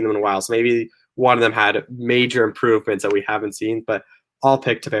haven't seen them in a while. So maybe one of them had major improvements that we haven't seen, but I'll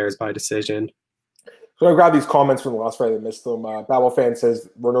pick Tavares by decision. So I grabbed these comments from the last fight. I missed them. Babel fan says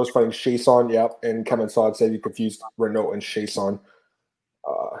Renault's fighting Chason. Yep. And Kevin Sod said you confused Renault and Chason.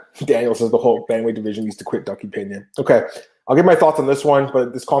 Daniel says the whole bantamweight division needs to quit Ducky Pinion. Okay. I'll give my thoughts on this one,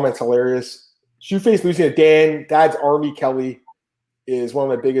 but this comment's hilarious. Shoeface losing to Dad's Army Kelly is one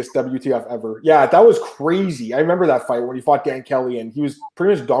of my biggest WTF ever. Yeah, that was crazy. I remember that fight when he fought Dan Kelly, and he was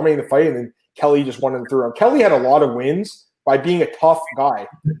pretty much dominating the fight, and then Kelly just won in the third round. Kelly had a lot of wins by being a tough guy,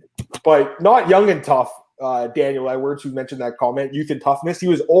 but not young and tough. Daniel Edwards, who mentioned that comment, youth and toughness. He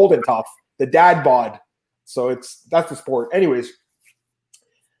was old and tough, the dad bod. So that's the sport. Anyways,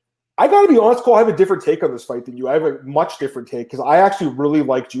 I got to be honest, Cole, I have a different take on this fight than you. I have a much different take because I actually really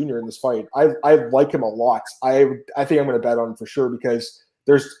like Junior in this fight. I like him a lot. I think I'm going to bet on him for sure because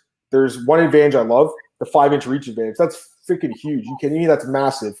there's one advantage I love, the 5-inch reach advantage. That's freaking huge. You kidding me? That's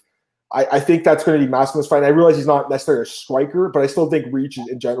massive. I think that's going to be massive in this fight. And I realize he's not necessarily a striker, but I still think reach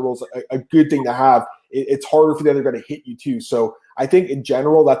in general is a good thing to have. It's harder for the other guy to hit you too. So I think in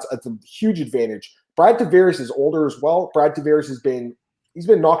general, that's a huge advantage. Brad Tavares is older as well. Brad Tavares he's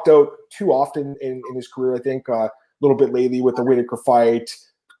been knocked out too often in his career, I think, a little bit lately with the Whitaker fight,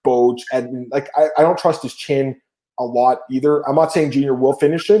 Boge, and like I don't trust his chin a lot either. I'm not saying Junior will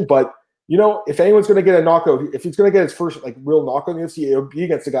finish him, but you know, if anyone's going to get a knockout, if he's going to get his first like real knockout in the UFC, it'll be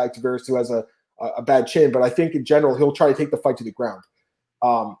against a guy like Tavares who has a bad chin. But I think in general, he'll try to take the fight to the ground.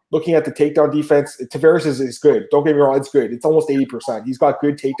 Looking at the takedown defense, Tavares is good. Don't get me wrong, it's good. It's almost 80%. He's got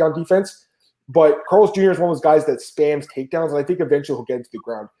good takedown defense. But Carlos Jr. is one of those guys that spams takedowns, and I think eventually he'll get into the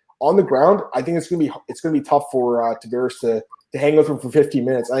ground. On the ground, I think it's gonna be tough for Tavares to hang with him for 15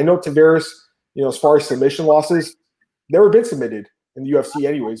 minutes. And I know Tavares, you know, as far as submission losses, never been submitted in the UFC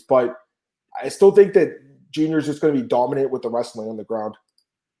anyways. But I still think that Junior is just going to be dominant with the wrestling on the ground.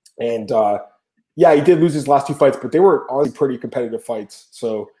 And yeah, he did lose his last 2 fights, but they were honestly pretty competitive fights.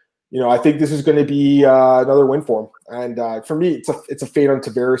 So, you know, I think this is going to be another win for him. And for me, it's a fade on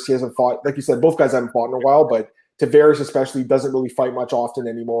Tavares. He hasn't fought, like you said, both guys haven't fought in a while, but Tavares especially doesn't really fight much often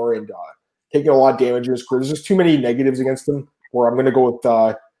anymore and taking a lot of damage in his career. There's just too many negatives against him. Where I'm going to go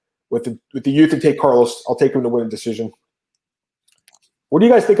with the youth and take Carlos. I'll take him to win a decision. What do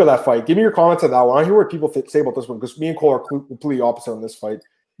you guys think of that fight? Give me your comments on that one. I hear what people say about this one because me and Cole are completely opposite on this fight.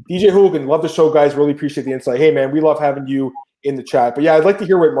 DJ Hooligan, love the show, guys. Really appreciate the insight. Hey, man, we love having you in the chat. But yeah, I'd like to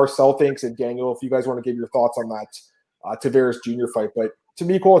hear what Marcel thinks and Daniel, if you guys want to give your thoughts on that Tavares Jr. fight. But to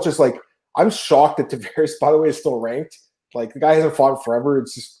me, Cole, it's just like I'm shocked that Tavares, by the way, is still ranked. Like the guy hasn't fought in forever.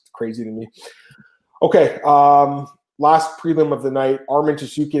 It's just crazy to me. Okay, last prelim of the night, Arman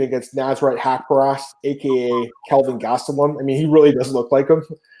Tsoukian against Nasrat Haqparast, a.k.a. Kelvin Gastelum. I mean, he really does look like him.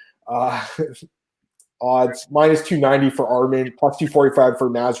 Odds, minus 290 for Arman, plus 245 for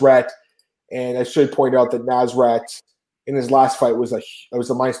Nasrat. And I should point out that Nasrat, in his last fight, was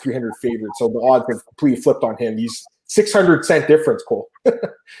a minus 300 favorite. So the odds have completely flipped on him. He's 600 cent difference, Cole,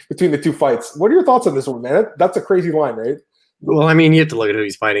 between the 2 fights. What are your thoughts on this one, man? That's a crazy line, right? Well, I mean, you have to look at who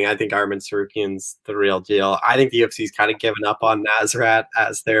he's fighting. I think Arman Tsoukian's the real deal. I think the UFC's kind of given up on Nasrat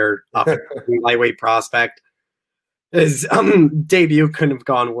as their lightweight prospect. His debut couldn't have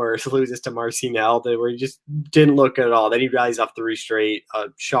gone worse. Loses to Marcinel, where he just didn't look good at all. Then he rallies off 3 straight.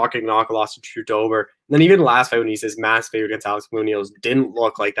 Shocking knockout loss to Trudover. And then even last fight when he says mass favorite against Alex Munoz, didn't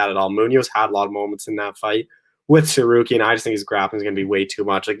look like that at all. Munoz had a lot of moments in that fight. With Tsoukian, I just think his grappling is going to be way too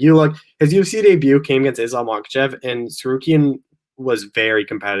much. Like you look, his UFC debut came against Islam Makhachev, and Tsoukian was very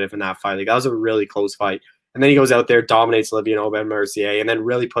competitive in that fight. Like that was a really close fight. And then he goes out there, dominates Olivier Aubin Mercier, and then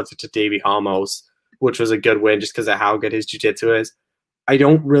really puts it to Davy Ramos, which was a good win just because of how good his jiu-jitsu is. I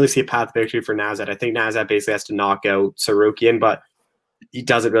don't really see a path to victory for Nasrat. I think Nasrat basically has to knock out Tsoukian, but he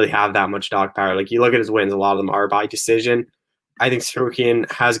doesn't really have that much knock power. Like you look at his wins, a lot of them are by decision. I think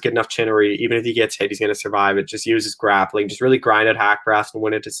Sarukian has good enough chin where even if he gets hit, he's going to survive it. Just use his grappling, just really grind at hack press and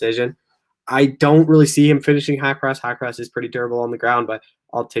win a decision. I don't really see him finishing hack press. Hack press is pretty durable on the ground, but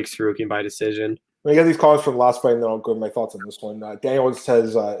I'll take Sarukian by decision. I get these comments from the last fight, and then I'll go to my thoughts on this one. Daniel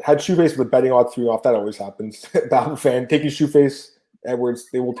says, had Shoeface with betting odds 3 off. That always happens. Battle fan, taking Shoeface. Edwards,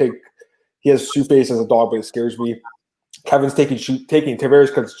 they will take. He has Shoeface as a dog, but it scares me. Kevin's taking Tavares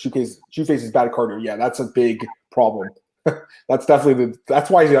because Shoeface is bad cardio. Yeah, that's a big problem. That's definitely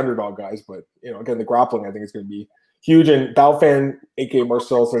that's why he's the underdog, guys. But again, the grappling I think is going to be huge. And Battle fan, aka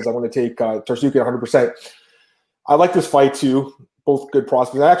Marcel, says I'm going to take Tarsuki 100%. I like this fight too. Both good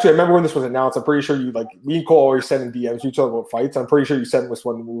prospects. Actually, I remember when this was announced. I'm pretty sure you me and Cole always sending DMs to each other about fights. I'm pretty sure you sent this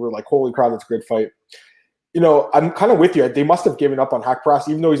one. We were like, holy crap, that's a good fight. I'm kind of with you. They must have given up on Hack Press,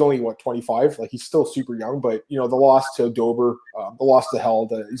 even though he's only 25. Like he's still super young. But the loss to Dober, the loss to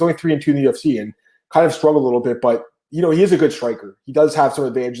Held. He's only 3-2 in the UFC and kind of struggled a little bit. But he is a good striker. He does have some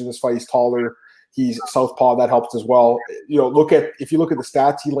advantage in this fight. He's taller. He's southpaw. That helps as well. If you look at the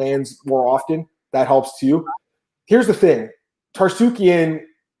stats, he lands more often. That helps too. Here's the thing. Tarsukian,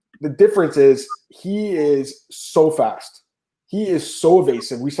 the difference is he is so fast. He is so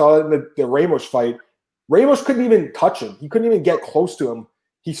evasive. We saw it in the Ramos fight. Ramos couldn't even touch him. He couldn't even get close to him.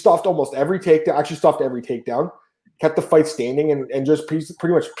 He stuffed almost every takedown, actually stuffed every takedown, kept the fight standing, and just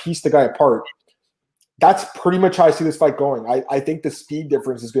pretty much pieced the guy apart. That's pretty much how I see this fight going. I think the speed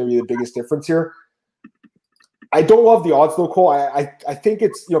difference is going to be the biggest difference here. I don't love the odds though, Cole. I think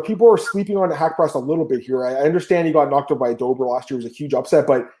it's people are sleeping on Hack Press a little bit here. I understand he got knocked out by Dober last year. It was a huge upset,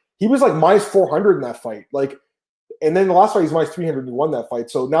 but he was like minus 400 in that fight. And then the last fight he's minus 300 and he won that fight.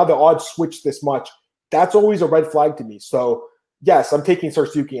 So now the odds switched this much. That's always a red flag to me. So yes, I'm taking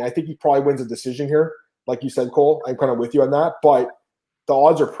Tarsukian. I think he probably wins a decision here, like you said, Cole. I'm kind of with you on that, but the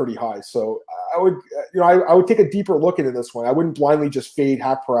odds are pretty high. So I would take a deeper look into this one. I wouldn't blindly just fade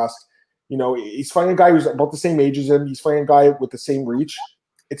Hack Press. He's fighting a guy who's about the same age as him. He's fighting a guy with the same reach.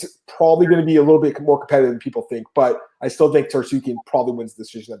 It's probably going to be a little bit more competitive than people think, but I still think Tarsukian probably wins the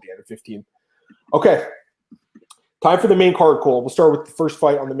decision at the end of 15. Okay. Time for the main card, Cole. We'll start with the first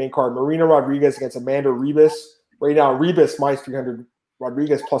fight on the main card. Marina Rodriguez against Amanda Ribas. Right now, Ribas minus 300,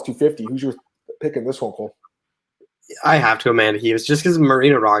 Rodriguez plus 250. Who's your pick in this one, Cole? I have to Amanda Ribas just because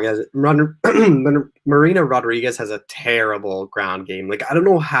Marina Rodriguez has a terrible ground game. Like, I don't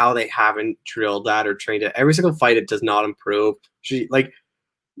know how they haven't drilled that or trained it. Every single fight, it does not improve.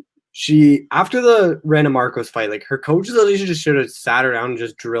 She after the Rana Marcos fight, like her coaches at least just should have sat her down and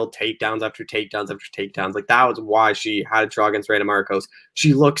just drilled takedowns after takedowns after takedowns. Like that was why she had a draw against Rana Marcos.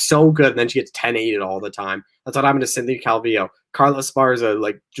 She looked so good, and then she gets 10-8'd all the time. That's what happened to Cynthia Calvillo. Carla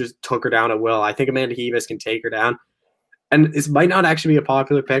Esparza just took her down at will. I think Amanda Ribas can take her down. And this might not actually be a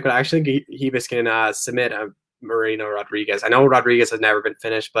popular pick, but I actually think Ribas can submit Marina Rodriguez. I know Rodriguez has never been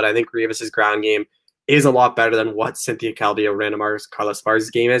finished, but I think Ribas' ground game is a lot better than what Cynthia Calvillo, Rana Marcos, Carla Esparza's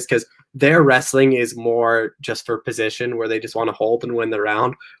game is, because their wrestling is more just for position, where they just want to hold and win the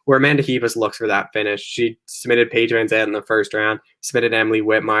round, where Amanda Ribas looks for that finish. She submitted Paige Van Zandt in the first round, submitted Emily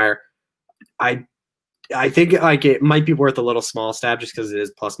Whitmire. I think it might be worth a little small stab just because it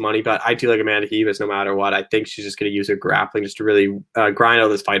is plus money, but I do like Amanda Ribas no matter what. I think she's just going to use her grappling just to really grind out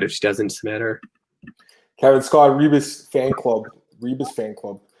this fight if she doesn't submit her. Kevin Scott, Ribas fan club.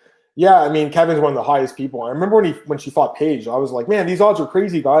 Yeah, I mean, Kevin's one of the highest people. I remember when she fought Paige, I was like, man, these odds are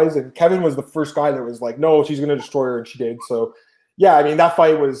crazy, guys. And Kevin was the first guy that was like, no, she's going to destroy her, and she did. So, yeah, I mean, that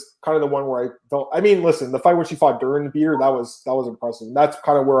fight was kind of the one where I felt. I mean, listen, the fight where she fought Duran and beat her, that was impressive. And that's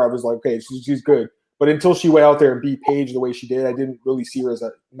kind of where I was like, okay, she's good. But until she went out there and beat Paige the way she did, I didn't really see her as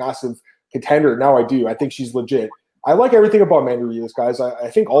a massive contender. Now I do. I think she's legit. I like everything about Amanda Ribas, guys. I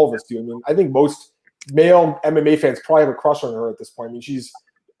think all of us do. I mean, I think most male MMA fans probably have a crush on her at this point. I mean, she's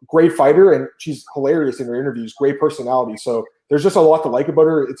a great fighter, and she's hilarious in her interviews, great personality. So there's just a lot to like about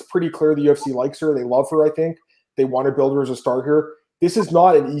her. It's pretty clear the UFC likes her. They love her, I think. They want to build her as a star here. This is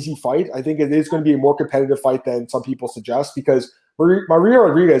not an easy fight. I think it is going to be a more competitive fight than some people suggest, because Marina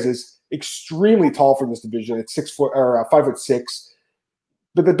Rodriguez is extremely tall for this division. It's 6 foot or 5'6".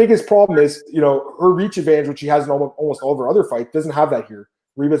 But the biggest problem is, her reach advantage, which she has in almost all of her other fights, doesn't have that here.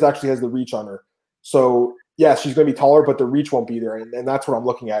 Ribas actually has the reach on her. So, yes, she's going to be taller, but the reach won't be there, and that's what I'm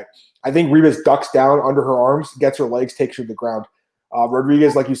looking at. I think Ribas ducks down under her arms, gets her legs, takes her to the ground.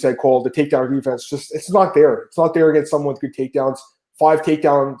 Rodriguez, like you said, Cole, the takedown defense, it's not there. It's not there against someone with good takedowns. 5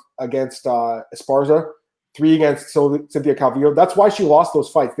 takedowns against Esparza. 3 against Cynthia Calvillo. That's why she lost those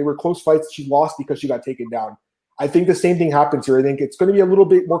fights. They were close fights. She lost because she got taken down. I think the same thing happens here. I think it's going to be a little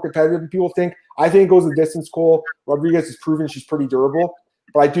bit more competitive than people think. I think it goes the distance, Cole. Rodriguez has proven she's pretty durable.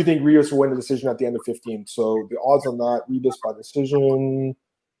 But I do think Ribas will win the decision at the end of 15. So the odds on that, Ribas by decision,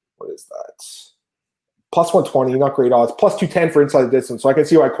 what is that? Plus 120, not great odds. Plus 210 for inside the distance. So I can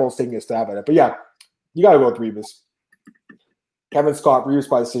see why Cole's taking a stab at it. But yeah, you got to go with Ribas. Kevin Scott, Ribas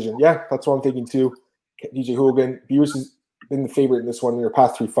by decision. Yeah, that's what I'm thinking too. DJ Hooligan, Ribas has been the favorite in this one in her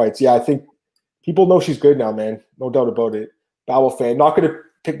past 3 fights. Yeah, I think people know she's good now, man. No doubt about it. Babel fan. Not going to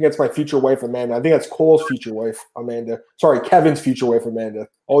pick against my future wife, Amanda. I think that's Cole's future wife, Amanda. Sorry, Kevin's future wife, Amanda.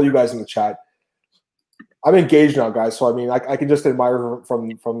 All you guys in the chat. I'm engaged now, guys. So I mean, I can just admire her from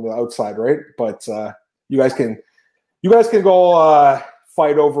the outside, right? But you guys can go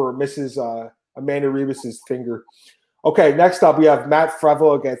fight over Mrs. Amanda Ribas's finger. Okay, next up we have Matt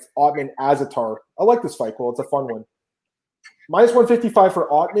Frevola against Ottman Azatar. I like this fight, Cole. It's a fun one. Minus 155 for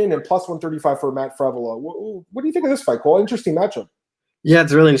Ottman and plus 135 for Matt Frevola. What do you think of this fight, Cole? Interesting matchup. Yeah,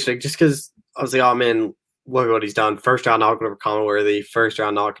 it's really interesting. Just because obviously Ottman, look at what he's done. First round knockout over Conor Worthy. First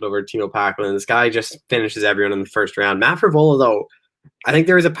round knockout over Timo Packlin. This guy just finishes everyone in the first round. Matt Frevola, though, I think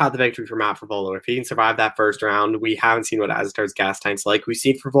there is a path to victory for Matt Frevola. If he can survive that first round, we haven't seen what Azatar's gas tank's like. We've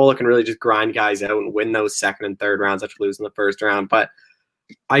seen Frevola can really just grind guys out and win those second and third rounds after losing the first round. But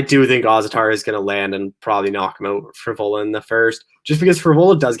I do think Azatar is going to land and probably knock him out Frevola in the first, just because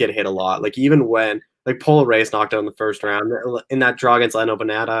Frevola does get hit a lot. Like even when Polo Reyes knocked out in the first round in that draw against Lando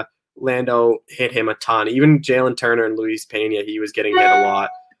Bonata, Lando hit him a ton. Even Jalen Turner and Luis Pena, he was getting hit a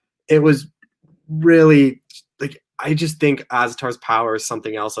lot. It was really I just think Azatar's power is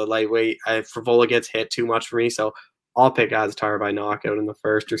something else. A lightweight, Frevola gets hit too much for me, so I'll pick Azatar by knockout in the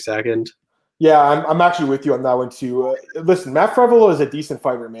first or second. Yeah, I'm actually with you on that one too. Listen, Matt Frevola is a decent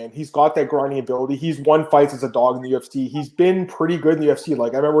fighter, man. He's got that grinding ability. He's won fights as a dog in the UFC. He's been pretty good in the UFC.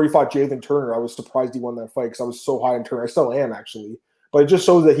 Like I remember he fought Jalen Turner. I was surprised he won that fight because I was so high on Turner. I still am actually, but it just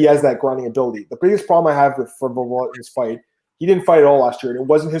shows that he has that grinding ability. The biggest problem I have with Frevola in this fight, he didn't fight at all last year, and it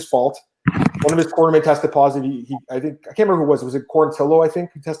wasn't his fault. One of his cornermen tested positive. I can't remember who it was. Was it Quarantillo? I think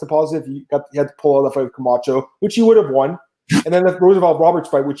who tested positive. He had to pull out the fight with Camacho, which he would have won. And then the Roosevelt Roberts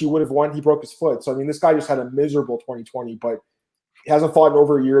fight, which he would have won, he broke his foot. So I mean, this guy just had a miserable 2020, but he hasn't fought in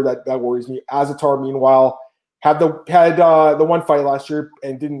over a year. That worries me. Azatar, meanwhile, had the one fight last year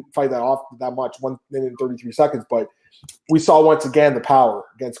and didn't fight that much, 1 minute and 33 seconds. But we saw once again the power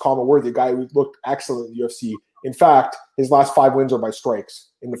against Conor Worthy, a guy who looked excellent in the UFC. In fact, his last 5 wins are by strikes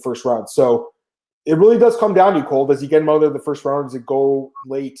in the first round. So it really does come down to Cole. Does he get him out of the first round? Does it go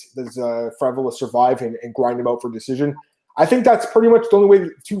late? Does Frevola survive and grind him out for decision? I think that's pretty much the only way,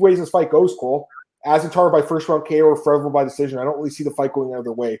 2 ways this fight goes, Cole. Azatar by first round KO or Frevola by decision. I don't really see the fight going the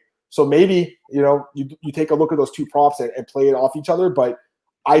other way. So maybe, you take a look at those 2 props and play it off each other. But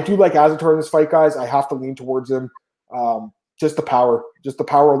I do like Azatar in this fight, guys. I have to lean towards him. Just the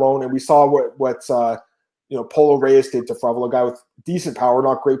power alone. And we saw what Polo Reyes did to Frevola, a guy with decent power,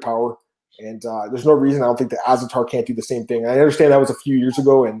 not great power. And there's no reason I don't think that Azatar can't do the same thing. I understand that was a few years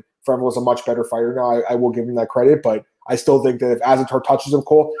ago, and Frevola is a much better fighter now. I will give him that credit, but I still think that if Azatar touches him,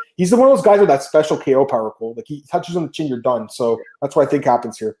 Cole, he's one of those guys with that special KO power, Cole. Like he touches him the chin, you're done. So that's what I think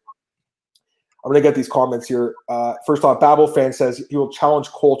happens here. I'm going to get these comments here. First off, Babel fan says he will challenge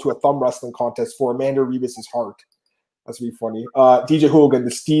Cole to a thumb wrestling contest for Amanda Ribas' heart. That's really funny. DJ Hooligan,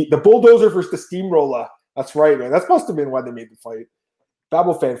 the bulldozer versus the steamroller. That's right, man. That must have been why they made the fight.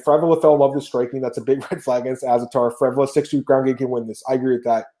 Babel fan, Frevola fell in love with striking. That's a big red flag against Azatar. Frevola 6-2 ground game can win this. I agree with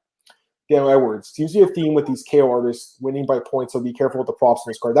that. Daniel Edwards. Seems to be a theme with these KO artists winning by points, so be careful with the props in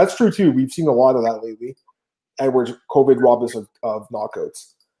this card. That's true, too. We've seen a lot of that lately. Edwards, COVID robbed us of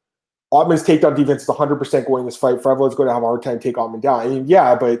knockouts. Ottman's takedown defense is 100% going this fight. Frevola's going to have a hard time take Ottman down. I mean,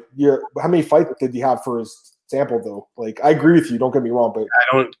 yeah, but how many fights did he have for his sample, though? Like, I agree with you. Don't get me wrong, but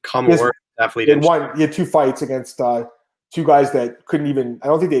I don't come work. Definitely didn't. He had 2 fights against 2 guys that couldn't even. I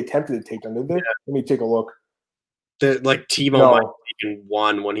don't think they attempted to take down, did they? Yeah. Let me take a look. Timo might have taken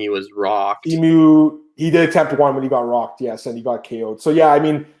 1 when he was rocked. He did attempt 1 when he got rocked, yes, and he got KO'd. So yeah, I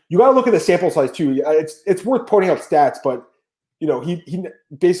mean, you got to look at the sample size too. It's worth pointing out stats, but he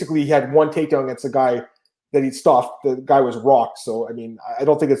basically had 1 takedown against the guy that he stuffed. The guy was rocked. So I mean, I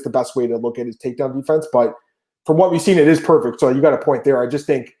don't think it's the best way to look at his takedown defense, but from what we've seen, it is perfect. So you got a point there. I just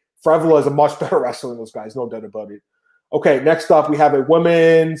think Frevola is a much better wrestler than those guys, no doubt about it. Okay, next up, we have a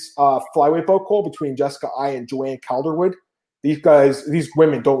women's flyweight bout call between Jessica Ai and Joanne Calderwood. These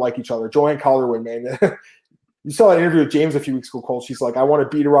women don't like each other. Joanne Calderwood, man. You saw that interview with James a few weeks ago, Cole. She's like, I want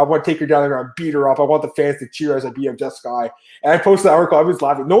to beat her up. I want to take her down there and beat her up. I want the fans to cheer as I beat up Jessica Ai. And I posted that article. I was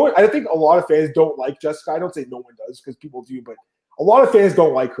laughing. I think a lot of fans don't like Jessica. I don't say no one does because people do, but a lot of fans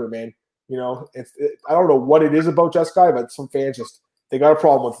don't like her, man. I don't know what it is about Jessica, but some fans they got a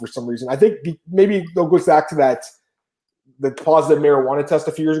problem with her for some reason. I think maybe they'll go back to that the positive marijuana test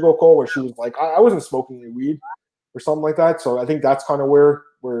a few years ago, Cole, where she was like, I wasn't smoking any weed or something like that. So I think that's kind of where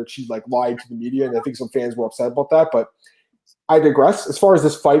she like lied to the media, and I think some fans were upset about that. But I digress. As far as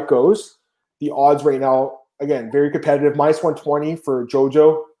this fight goes, the odds right now, again, very competitive. Minus 120 for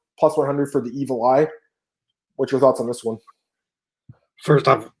JoJo, plus 100 for the Evil Eye. What's your thoughts on this one? First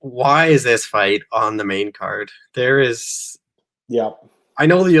off, why is this fight on the main card? Yeah. I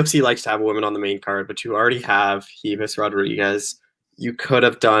know the UFC likes to have women on the main card, but you already have Ribas Rodriguez. You could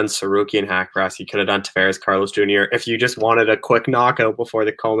have done Saruki and Hackbrass. You could have done Tavares Carlos Jr. If you just wanted a quick knockout before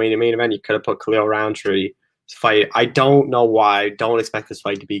the co-main event, you could have put Khalil Roundtree fight. I don't know why. Don't expect this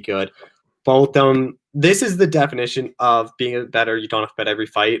fight to be good. Both them. This is the definition of being a better. You don't have to bet every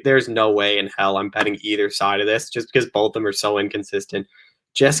fight. There's no way in hell I'm betting either side of this, just because both of them are so inconsistent.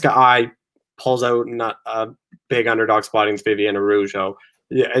 Jessica Eye pulls out not a big underdog spot against Viviana Araujo.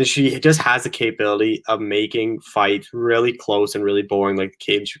 Yeah, and she just has the capability of making fights really close and really boring, like the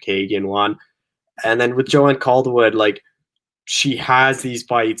Cade Chookagian one. And then with Joanne Calderwood, like, she has these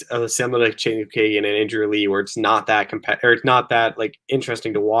fights similar to Cade Chookagian and Andrew Lee, where it's not that it's not that like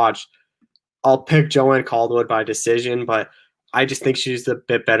interesting to watch. I'll pick Joanne Calderwood by decision, but I just think she's a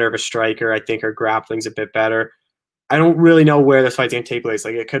bit better of a striker. I think her grappling's a bit better. I don't really know where this fight's going to take place.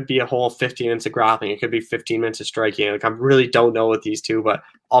 Like, it could be a whole 15 minutes of grappling. It could be 15 minutes of striking. Like, I really don't know with these two, but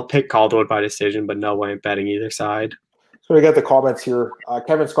I'll pick Calderwood by decision, but no way I'm betting either side. So we got the comments here.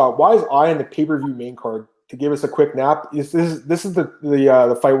 Kevin Scott, why is I in the pay-per-view main card? To give us a quick nap, this is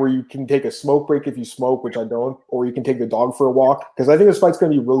the fight where you can take a smoke break if you smoke, which I don't, or you can take the dog for a walk, because I think this fight's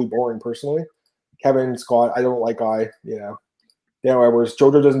going to be really boring personally. Kevin Scott, I don't like I. Yeah. Dan Edwards,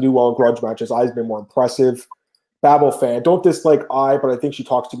 JoJo doesn't do well in grudge matches. I's been more impressive. Babel fan, don't dislike I, but I think she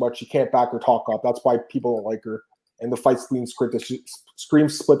talks too much. She can't back her talk up. That's why people don't like her. And the fight screams split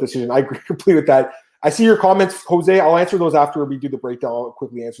decision. I agree completely with that. I see your comments, Jose. I'll answer those after we do the breakdown. I'll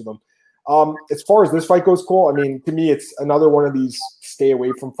quickly answer them. As far as this fight goes, Cole, I mean, to me, it's another one of these stay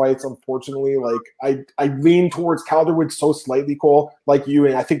away from fights, unfortunately. Like, I lean towards Calderwood so slightly, Cole, like you,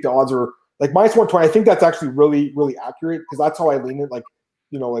 and I think the odds are like minus 120. I think that's actually really, really accurate, because that's how I lean it. Like,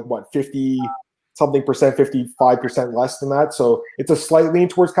 like what, 50-something percent, 55% less than that. So it's a slight lean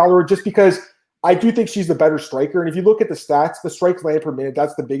towards Calderwood, just because I do think she's the better striker. And if you look at the stats, the strikes landed per minute,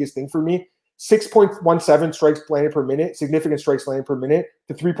 that's the biggest thing for me. 6.17 strikes landed per minute, significant strikes landed per minute,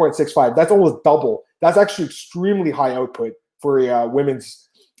 to 3.65. That's almost double. That's actually extremely high output for a women's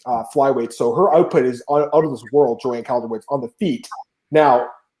flyweight. So her output is out of this world, Joanne Calderwood, on the feet. Now,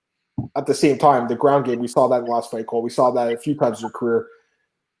 at the same time, the ground game, we saw that in the last fight, Cole. We saw that a few times in her career.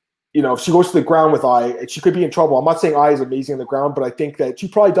 If she goes to the ground with I, she could be in trouble. I'm not saying I is amazing on the ground, but I think that she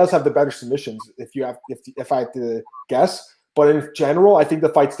probably does have the better submissions, if I had to guess. But in general, I think the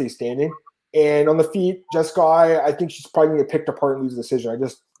fight stays standing. And on the feet, Jessica, I think she's probably going to get picked apart and lose the decision.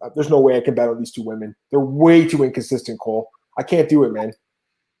 There's no way I can bet on these two women. They're way too inconsistent, Cole. I can't do it, man.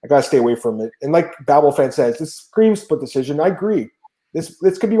 I got to stay away from it. And like Babel fan says, this screams split decision. I agree. This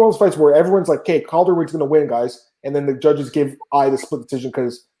could be one of those fights where everyone's like, okay, Calderwood's going to win, guys. And then the judges give I the split decision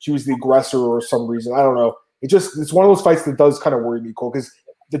because she was the aggressor or some reason. I don't know. It's one of those fights that does kind of worry me, Cole, because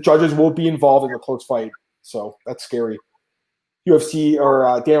the judges will be involved in a close fight. So that's scary. UFC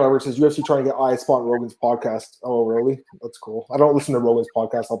or Dan Edwards says UFC trying to get I spot on Rogan's podcast. Oh, really? That's cool. I don't listen to Rogan's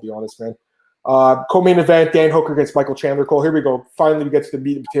podcast. I'll be honest, man. Co-main event: Dan Hooker against Michael Chandler. Cole, here we go. Finally, we get to the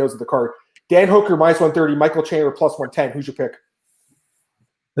meat and potatoes of the card. Dan Hooker minus 130. Michael Chandler plus 110. Who's your pick?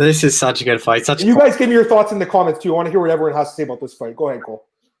 This is such a good fight. You guys give me your thoughts in the comments too. I want to hear what everyone has to say about this fight. Go ahead, Cole.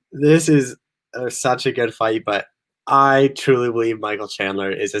 This is such a good fight, but I truly believe Michael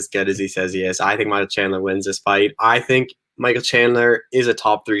Chandler is as good as he says he is. I think Michael Chandler wins this fight. I think Michael Chandler is a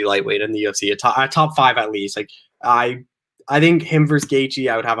top 3 lightweight in the UFC, a top 5 at least. Like, I think him versus Gaethje,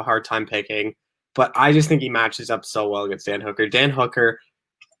 I would have a hard time picking, but I just think he matches up so well against Dan Hooker. Dan Hooker,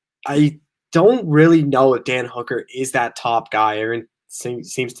 I don't really know if Dan Hooker is that top guy. Everyone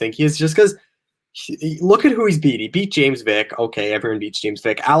seems to think he is, just because look at who he's beat. He beat James Vick. Okay, everyone beats James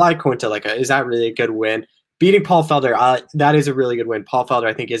Vick. Ali Quinta, is that really a good win? Beating Paul Felder, that is a really good win. Paul Felder,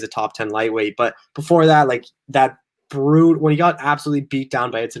 I think, is a top 10 lightweight, but before that, that brute when he got absolutely beat down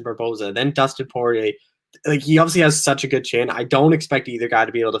by Edson Barboza, then Dustin Poirier. He obviously has such a good chin. I don't expect either guy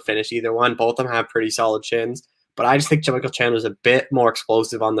to be able to finish either one. Both of them have pretty solid chins, but I just think Michael Chandler's a bit more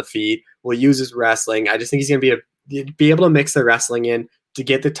explosive on the feet. Will use his wrestling. I just think he's going to be able to mix the wrestling in to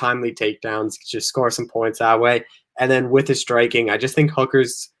get the timely takedowns, just score some points that way. And then with his striking, I just think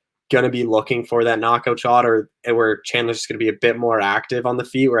Hooker's going to be looking for that knockout shot, or where Chandler's just going to be a bit more active on the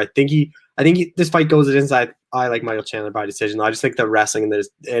feet. Where I think this fight goes inside. I like Michael Chandler by decision. I just think the wrestling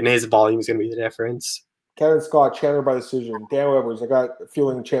and his volume is going to be the difference. Kevin Scott, Chandler by decision. Dan Edwards, I got a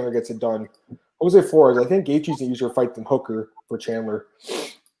feeling Chandler gets it done. Jose Flores, I think Gaethje's an easier fight than Hooker for Chandler.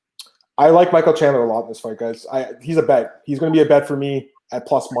 I like Michael Chandler a lot in this fight, guys. He's a bet. He's going to be a bet for me at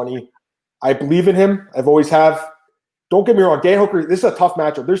plus money. I believe in him. I've always have. Don't get me wrong. Dan Hooker, this is a tough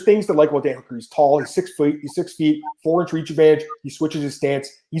matchup. There's things to like about Dan Hooker. He's tall. He's 6 feet. He's 6 feet, 4-inch reach advantage. He switches his stance.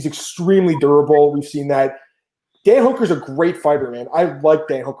 He's extremely durable. We've seen that. Dan Hooker's a great fighter, man. I like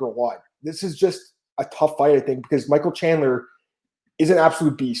Dan Hooker a lot. This is just a tough fight, I think, because Michael Chandler is an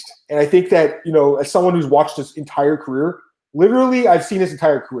absolute beast. And I think that, as someone who's watched his entire career, literally I've seen his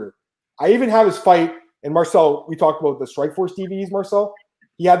entire career. I even have his fight, and Marcel, we talked about the Strikeforce DVDs, Marcel.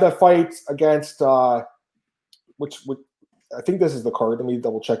 He had that fight against, which I think this is the card. Let me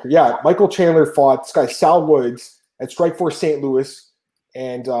double check here. Yeah, Michael Chandler fought this guy, Sal Woods, at Strikeforce St. Louis.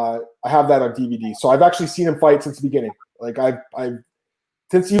 And I have that on DVD. So I've actually seen him fight since the beginning. Like I've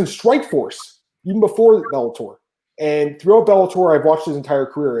since even Strikeforce, even before Bellator. And throughout Bellator, I've watched his entire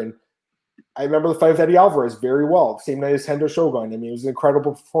career. And I remember the fight with Eddie Alvarez very well. Same night as Hendo Shogun. I mean, it was an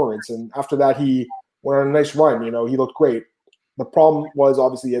incredible performance. And after that, he went on a nice run. He looked great. The problem was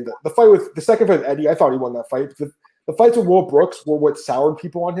obviously the fight with the second fight with Eddie. I thought he won that fight. The fights with Will Brooks were what soured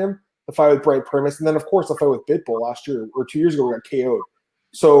people on him. The fight with Brian Primus, and then of course the fight with Pitbull last year or 2 years ago, we got KO'd.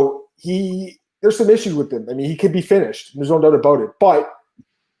 So there's some issues with him. I mean, he could be finished. There's no doubt about it. But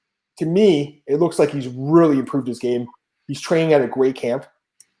to me, it looks like he's really improved his game. He's training at a great camp,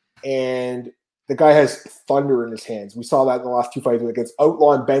 and the guy has thunder in his hands. We saw that in the last two fights against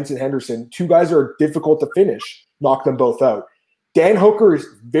Outlaw and Benson Henderson. Two guys that are difficult to finish, knock them both out. Dan Hooker is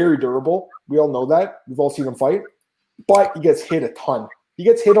very durable. We all know that. We've all seen him fight. But he gets hit a ton. He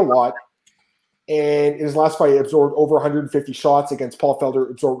gets hit a lot. And in his last fight, he absorbed over 150 shots against Paul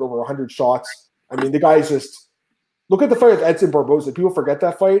Felder, absorbed over 100 shots. I mean, the guy is just – look at the fight with Edson Barboza. People forget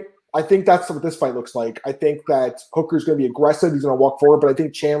that fight. I think that's what this fight looks like. I think that Hooker's going to be aggressive. He's going to walk forward. But I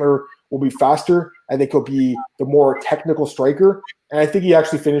think Chandler will be faster. I think he'll be the more technical striker. And I think he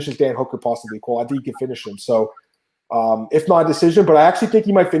actually finishes Dan Hooker possibly, Cole. I think he can finish him. So if not a decision, but I actually think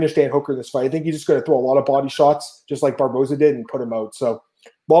he might finish Dan Hooker in this fight. I think he's just going to throw a lot of body shots just like Barboza did and put him out. So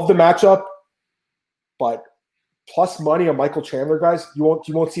love the matchup. But plus money on Michael Chandler, guys, you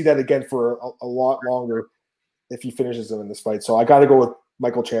won't see that again for a lot longer if he finishes him in this fight. So I got to go with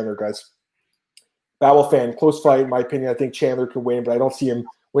Michael Chandler, guys. Battle fan, close fight in my opinion. I think Chandler can win, but I don't see him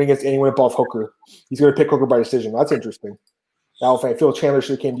winning against anyone above Hooker. He's going to pick Hooker by decision. That's interesting. Battle fan, I feel Chandler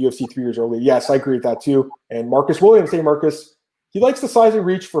should have came to UFC 3 years early. Yes, I agree with that too. And Marcus Williams, hey Marcus, he likes the size and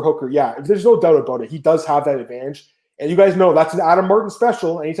reach for Hooker. Yeah, there's no doubt about it. He does have that advantage. And you guys know that's an Adam Martin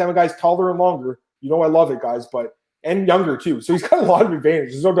special. Anytime a guy's taller and longer, I love it, guys, and younger too. So he's got a lot of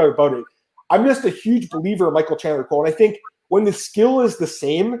advantage. There's no doubt about it. I'm just a huge believer in Michael Chandler, Cole. And I think when the skill is the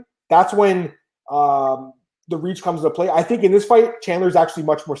same, that's when the reach comes into play. I think in this fight, Chandler's actually a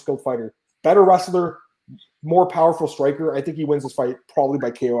much more skilled fighter. Better wrestler, more powerful striker. I think he wins this fight probably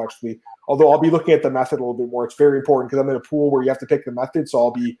by KO, actually. Although I'll be looking at the method a little bit more. It's very important because I'm in a pool where you have to pick the method. So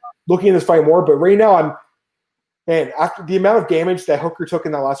I'll be looking at this fight more. But right now, after the amount of damage that Hooker took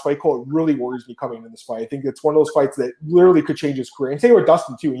in that last fight, Cole, it really worries me coming into this fight. I think it's one of those fights that literally could change his career. And same with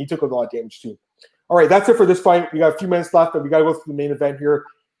Dustin, too. And he took a lot of damage, too. All right, that's it for this fight. We got a few minutes left, but we got to go through the main event here.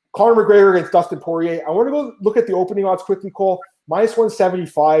 Conor McGregor against Dustin Poirier. I want to go look at the opening odds quickly, Cole. Minus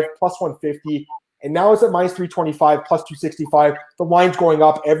 175, plus 150. And now it's at minus 325, plus 265. The line's going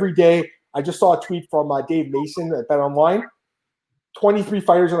up every day. I just saw a tweet from Dave Mason at BetOnline. 23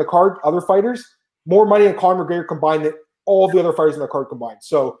 fighters on the card, other fighters. More money on Conor McGregor combined than all the other fighters in the card combined.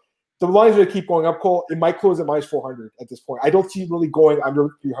 So the line's going to keep going up, Cole. It might close at minus 400 at this point. I don't see it really going under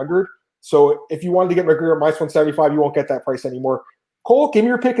 300. So if you wanted to get McGregor at minus 175, you won't get that price anymore. Cole, give me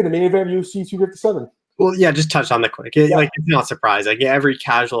your pick in the main event of UFC 257. Well, yeah, just touch on the quick. Like, it's not surprising. Like, every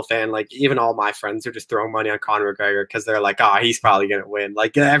casual fan, like, even all my friends are just throwing money on Conor McGregor because they're like, he's probably going to win.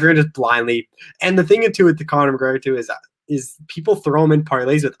 Like, everyone just blindly. And the thing, too, with the Conor McGregor, too, is people throw him in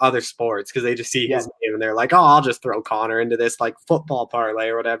parlays with other sports because they just see his name and they're like, I'll just throw Conor into this, like, football parlay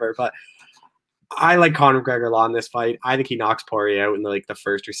or whatever. But I like Conor McGregor a lot in this fight. I think he knocks Poirier out in, the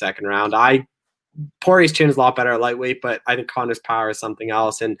first or second round. Poirier's chin is a lot better at lightweight, but I think Conor's power is something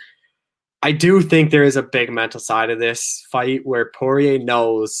else. And I do think there is a big mental side of this fight where Poirier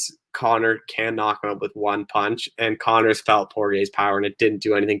knows Conor can knock him out with one punch, and Conor's felt Poirier's power, and it didn't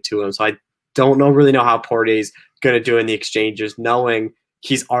do anything to him. So I don't really know how Poirier's going to do in the exchanges, knowing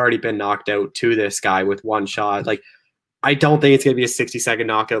he's already been knocked out to this guy with one shot. Like, I don't think it's going to be a 60-second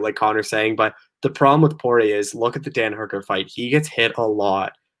knockout like Conor's saying, but the problem with Poirier is, look at the Dan Hooker fight. He gets hit a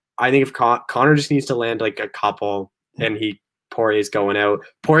lot. I think if Conor just needs to land like a couple and he Poirier's going out.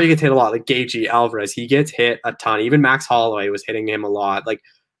 Poirier gets hit a lot. Like Gaethje, Alvarez, he gets hit a ton. Even Max Holloway was hitting him a lot. Like,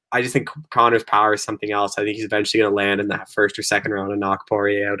 I just think Connor's power is something else. I think he's eventually going to land in that first or second round and knock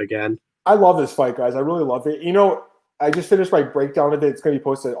Poirier out again. I love this fight, guys. I really love it. You know, I just finished my breakdown of it. It's going to be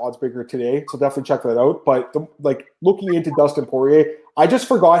posted at Oddsbreaker today, so definitely check that out. But looking into Dustin Poirier, I just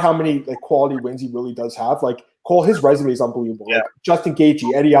forgot how many quality wins he really does have. Like Cole, his resume is unbelievable. Yeah. Like Justin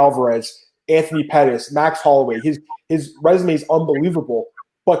Gaethje, Eddie Alvarez, Anthony Pettis, Max Holloway. His resume is unbelievable.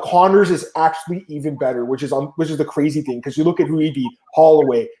 But Connor's is actually even better, which is the crazy thing, because you look at who he beat: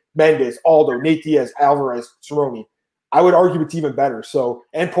 Holloway, Mendes, Aldo, Nate Diaz, Alvarez, Cerrone. I would argue it's even better. So,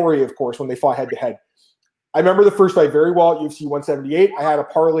 and Poirier, of course, when they fought head-to-head. I remember the first fight very well at UFC 178. I had a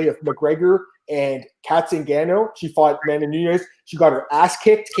parlay of McGregor and Kat Zingano. She fought Amanda Nunes. She got her ass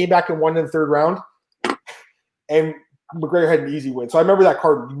kicked, came back and won in the third round. And McGregor had an easy win. So I remember that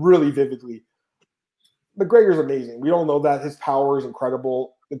card really vividly. McGregor's amazing. We all know that. His power is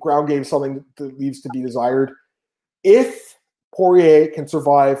incredible. The ground game is something that leaves to be desired. If Poirier can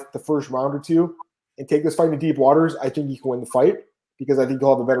survive the first round or two and take this fight into deep waters, I think he can win the fight, because I think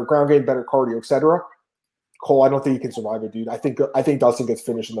he'll have a better ground game, better cardio, etc. Cole, I don't think he can survive it, dude. I think Dustin gets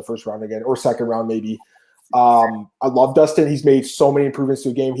finished in the first round again, or second round maybe. I love Dustin. He's made so many improvements to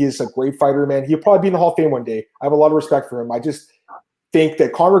the game. He is a great fighter, man. He'll probably be in the Hall of Fame one day. I have a lot of respect for him. I just think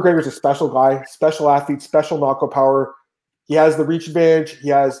that Conor McGregor is a special guy, special athlete, special knockout power. He has the reach advantage.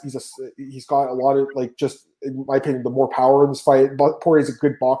 He's got a lot of, just in my opinion, the more power in this fight. But Poirier's a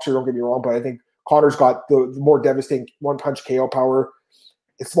good boxer, don't get me wrong, but I think Conor's got the more devastating one-punch KO power.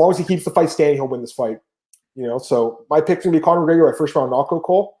 As long as he keeps the fight standing, he'll win this fight. You know, so my pick's going to be Conor McGregor by first round knockout,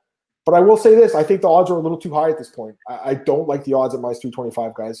 Cole. But I will say this, I think the odds are a little too high at this point. I don't like the odds at minus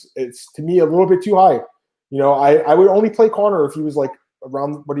 325, guys. It's, to me, a little bit too high. You know, I would only play Conor if he was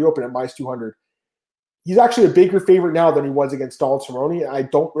around when he opened at minus 200. He's actually a bigger favorite now than he was against Donald Cerrone, and I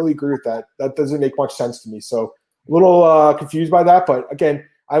don't really agree with that. That doesn't make much sense to me. So a little confused by that. But again,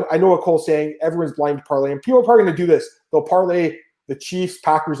 I know what Cole's saying. Everyone's blind to parlay, and people are probably going to do this. They'll parlay the Chiefs,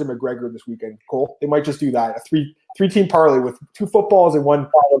 Packers, and McGregor this weekend. Cole, they might just do that. A three-team parlay with 2 footballs and 1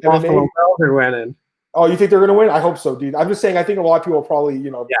 MMA. They're winning. Oh, you think they're going to win? I hope so, dude. I'm just saying. I think a lot of people will probably,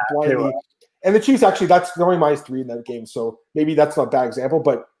 blindly. And the Chiefs, actually, they're only minus 3 in that game, so maybe that's not a bad example.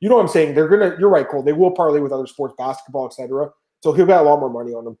 But you know what I'm saying? They're gonna. You're right, Cole. They will parlay with other sports, basketball, etc. So he'll get a lot more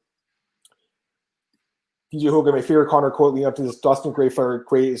money on them. DJ Hogan, my favorite Conor quote leading up to this: Dustin, great fighter,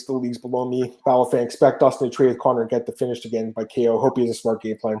 great is the leagues below me. Battle fan, expect Dustin to trade with Conor and get the finished again by KO. Hope he has a smart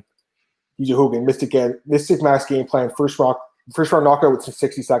game plan. DJ Hogan, Mystic Max game plan, first round knockout with some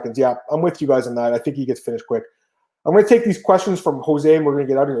 60 seconds. Yeah, I'm with you guys on that. I think he gets finished quick. I'm going to take these questions from Jose, and we're going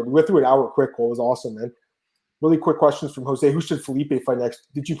to get out of here. We went through an hour quick, Cole. It was awesome, man. Really quick questions from Jose. Who should Felipe fight next?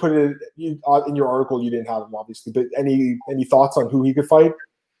 Did you put it in your article? You didn't have him, obviously. But any thoughts on who he could fight?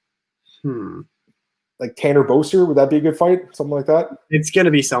 Like Tanner Boser, would that be a good fight? Something like that? It's going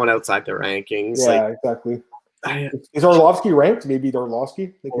to be someone outside the rankings. Yeah, exactly. Is Arlovsky ranked? Maybe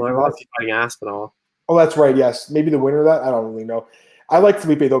Arlovsky? Arlovsky's fighting Aspinall. Oh, that's right, yes. Maybe the winner of that? I don't really know. I like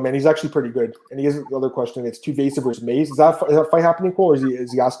Felipe, though, man. He's actually pretty good. And he has another question. It's Tuvesa versus Mays. Is that fight happening, Cole, or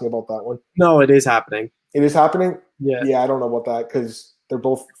is he asking about that one? No, it is happening. It is happening? Yeah. Yeah, I don't know about that because they're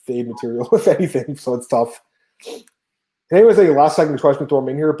both fade material, if anything, so it's tough. Anyways, last second question, throw them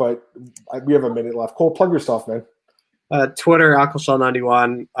in here, but we have a minute left. Cole, plug your stuff, man. Twitter,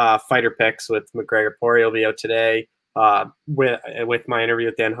 Aquashell91, fighter picks with McGregor. Poirier will be out today. With my interview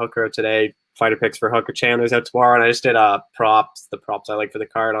with Dan Hooker today. Fighter picks for Hooker Chandler's out tomorrow, and I just did the props I like for the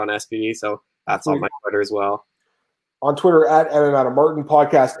card on SBD, so that's on my Twitter as well. On Twitter, at MMADamMartin,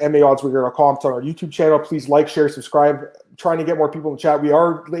 podcast, MAOddsWigger.com. It's on our YouTube channel. Please like, share, subscribe. I'm trying to get more people in the chat. We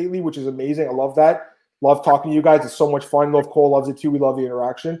are lately, which is amazing. I love that. Love talking to you guys. It's so much fun. Love Cole loves it too. We love the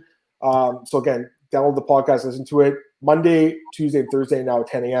interaction. So again, download the podcast, listen to it. Monday, Tuesday, and Thursday now at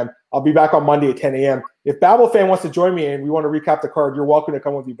 10 a.m. I'll be back on Monday at 10 a.m. If Babel fan wants to join me and we want to recap the card, you're welcome to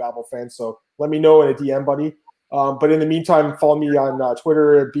come with me, Babel fan. So let me know in a DM, buddy. But in the meantime, follow me on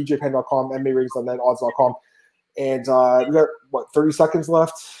Twitter at bjpen.com, MMARatings.net, odds.com. And we got, 30 seconds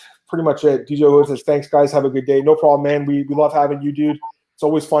left? Pretty much it. DJ Hood says, thanks, guys. Have a good day. No problem, man. We love having you, dude. It's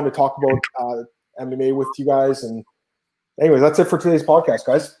always fun to talk about MMA with you guys. And anyways, that's it for today's podcast,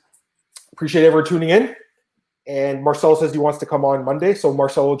 guys. Appreciate everyone tuning in. And Marcelo says he wants to come on Monday. So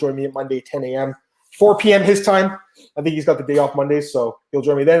Marcelo will join me at Monday, 10 a.m., 4 p.m. his time. I think he's got the day off Monday, so he'll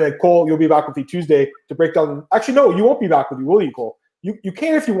join me then. And Cole, you'll be back with me Tuesday to break down. Actually, no, you won't be back with me, will you, Cole? You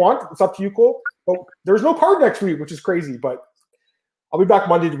can if you want. It's up to you, Cole. But there's no card next week, which is crazy. But I'll be back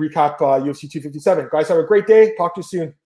Monday to recap UFC 257. Guys, have a great day. Talk to you soon.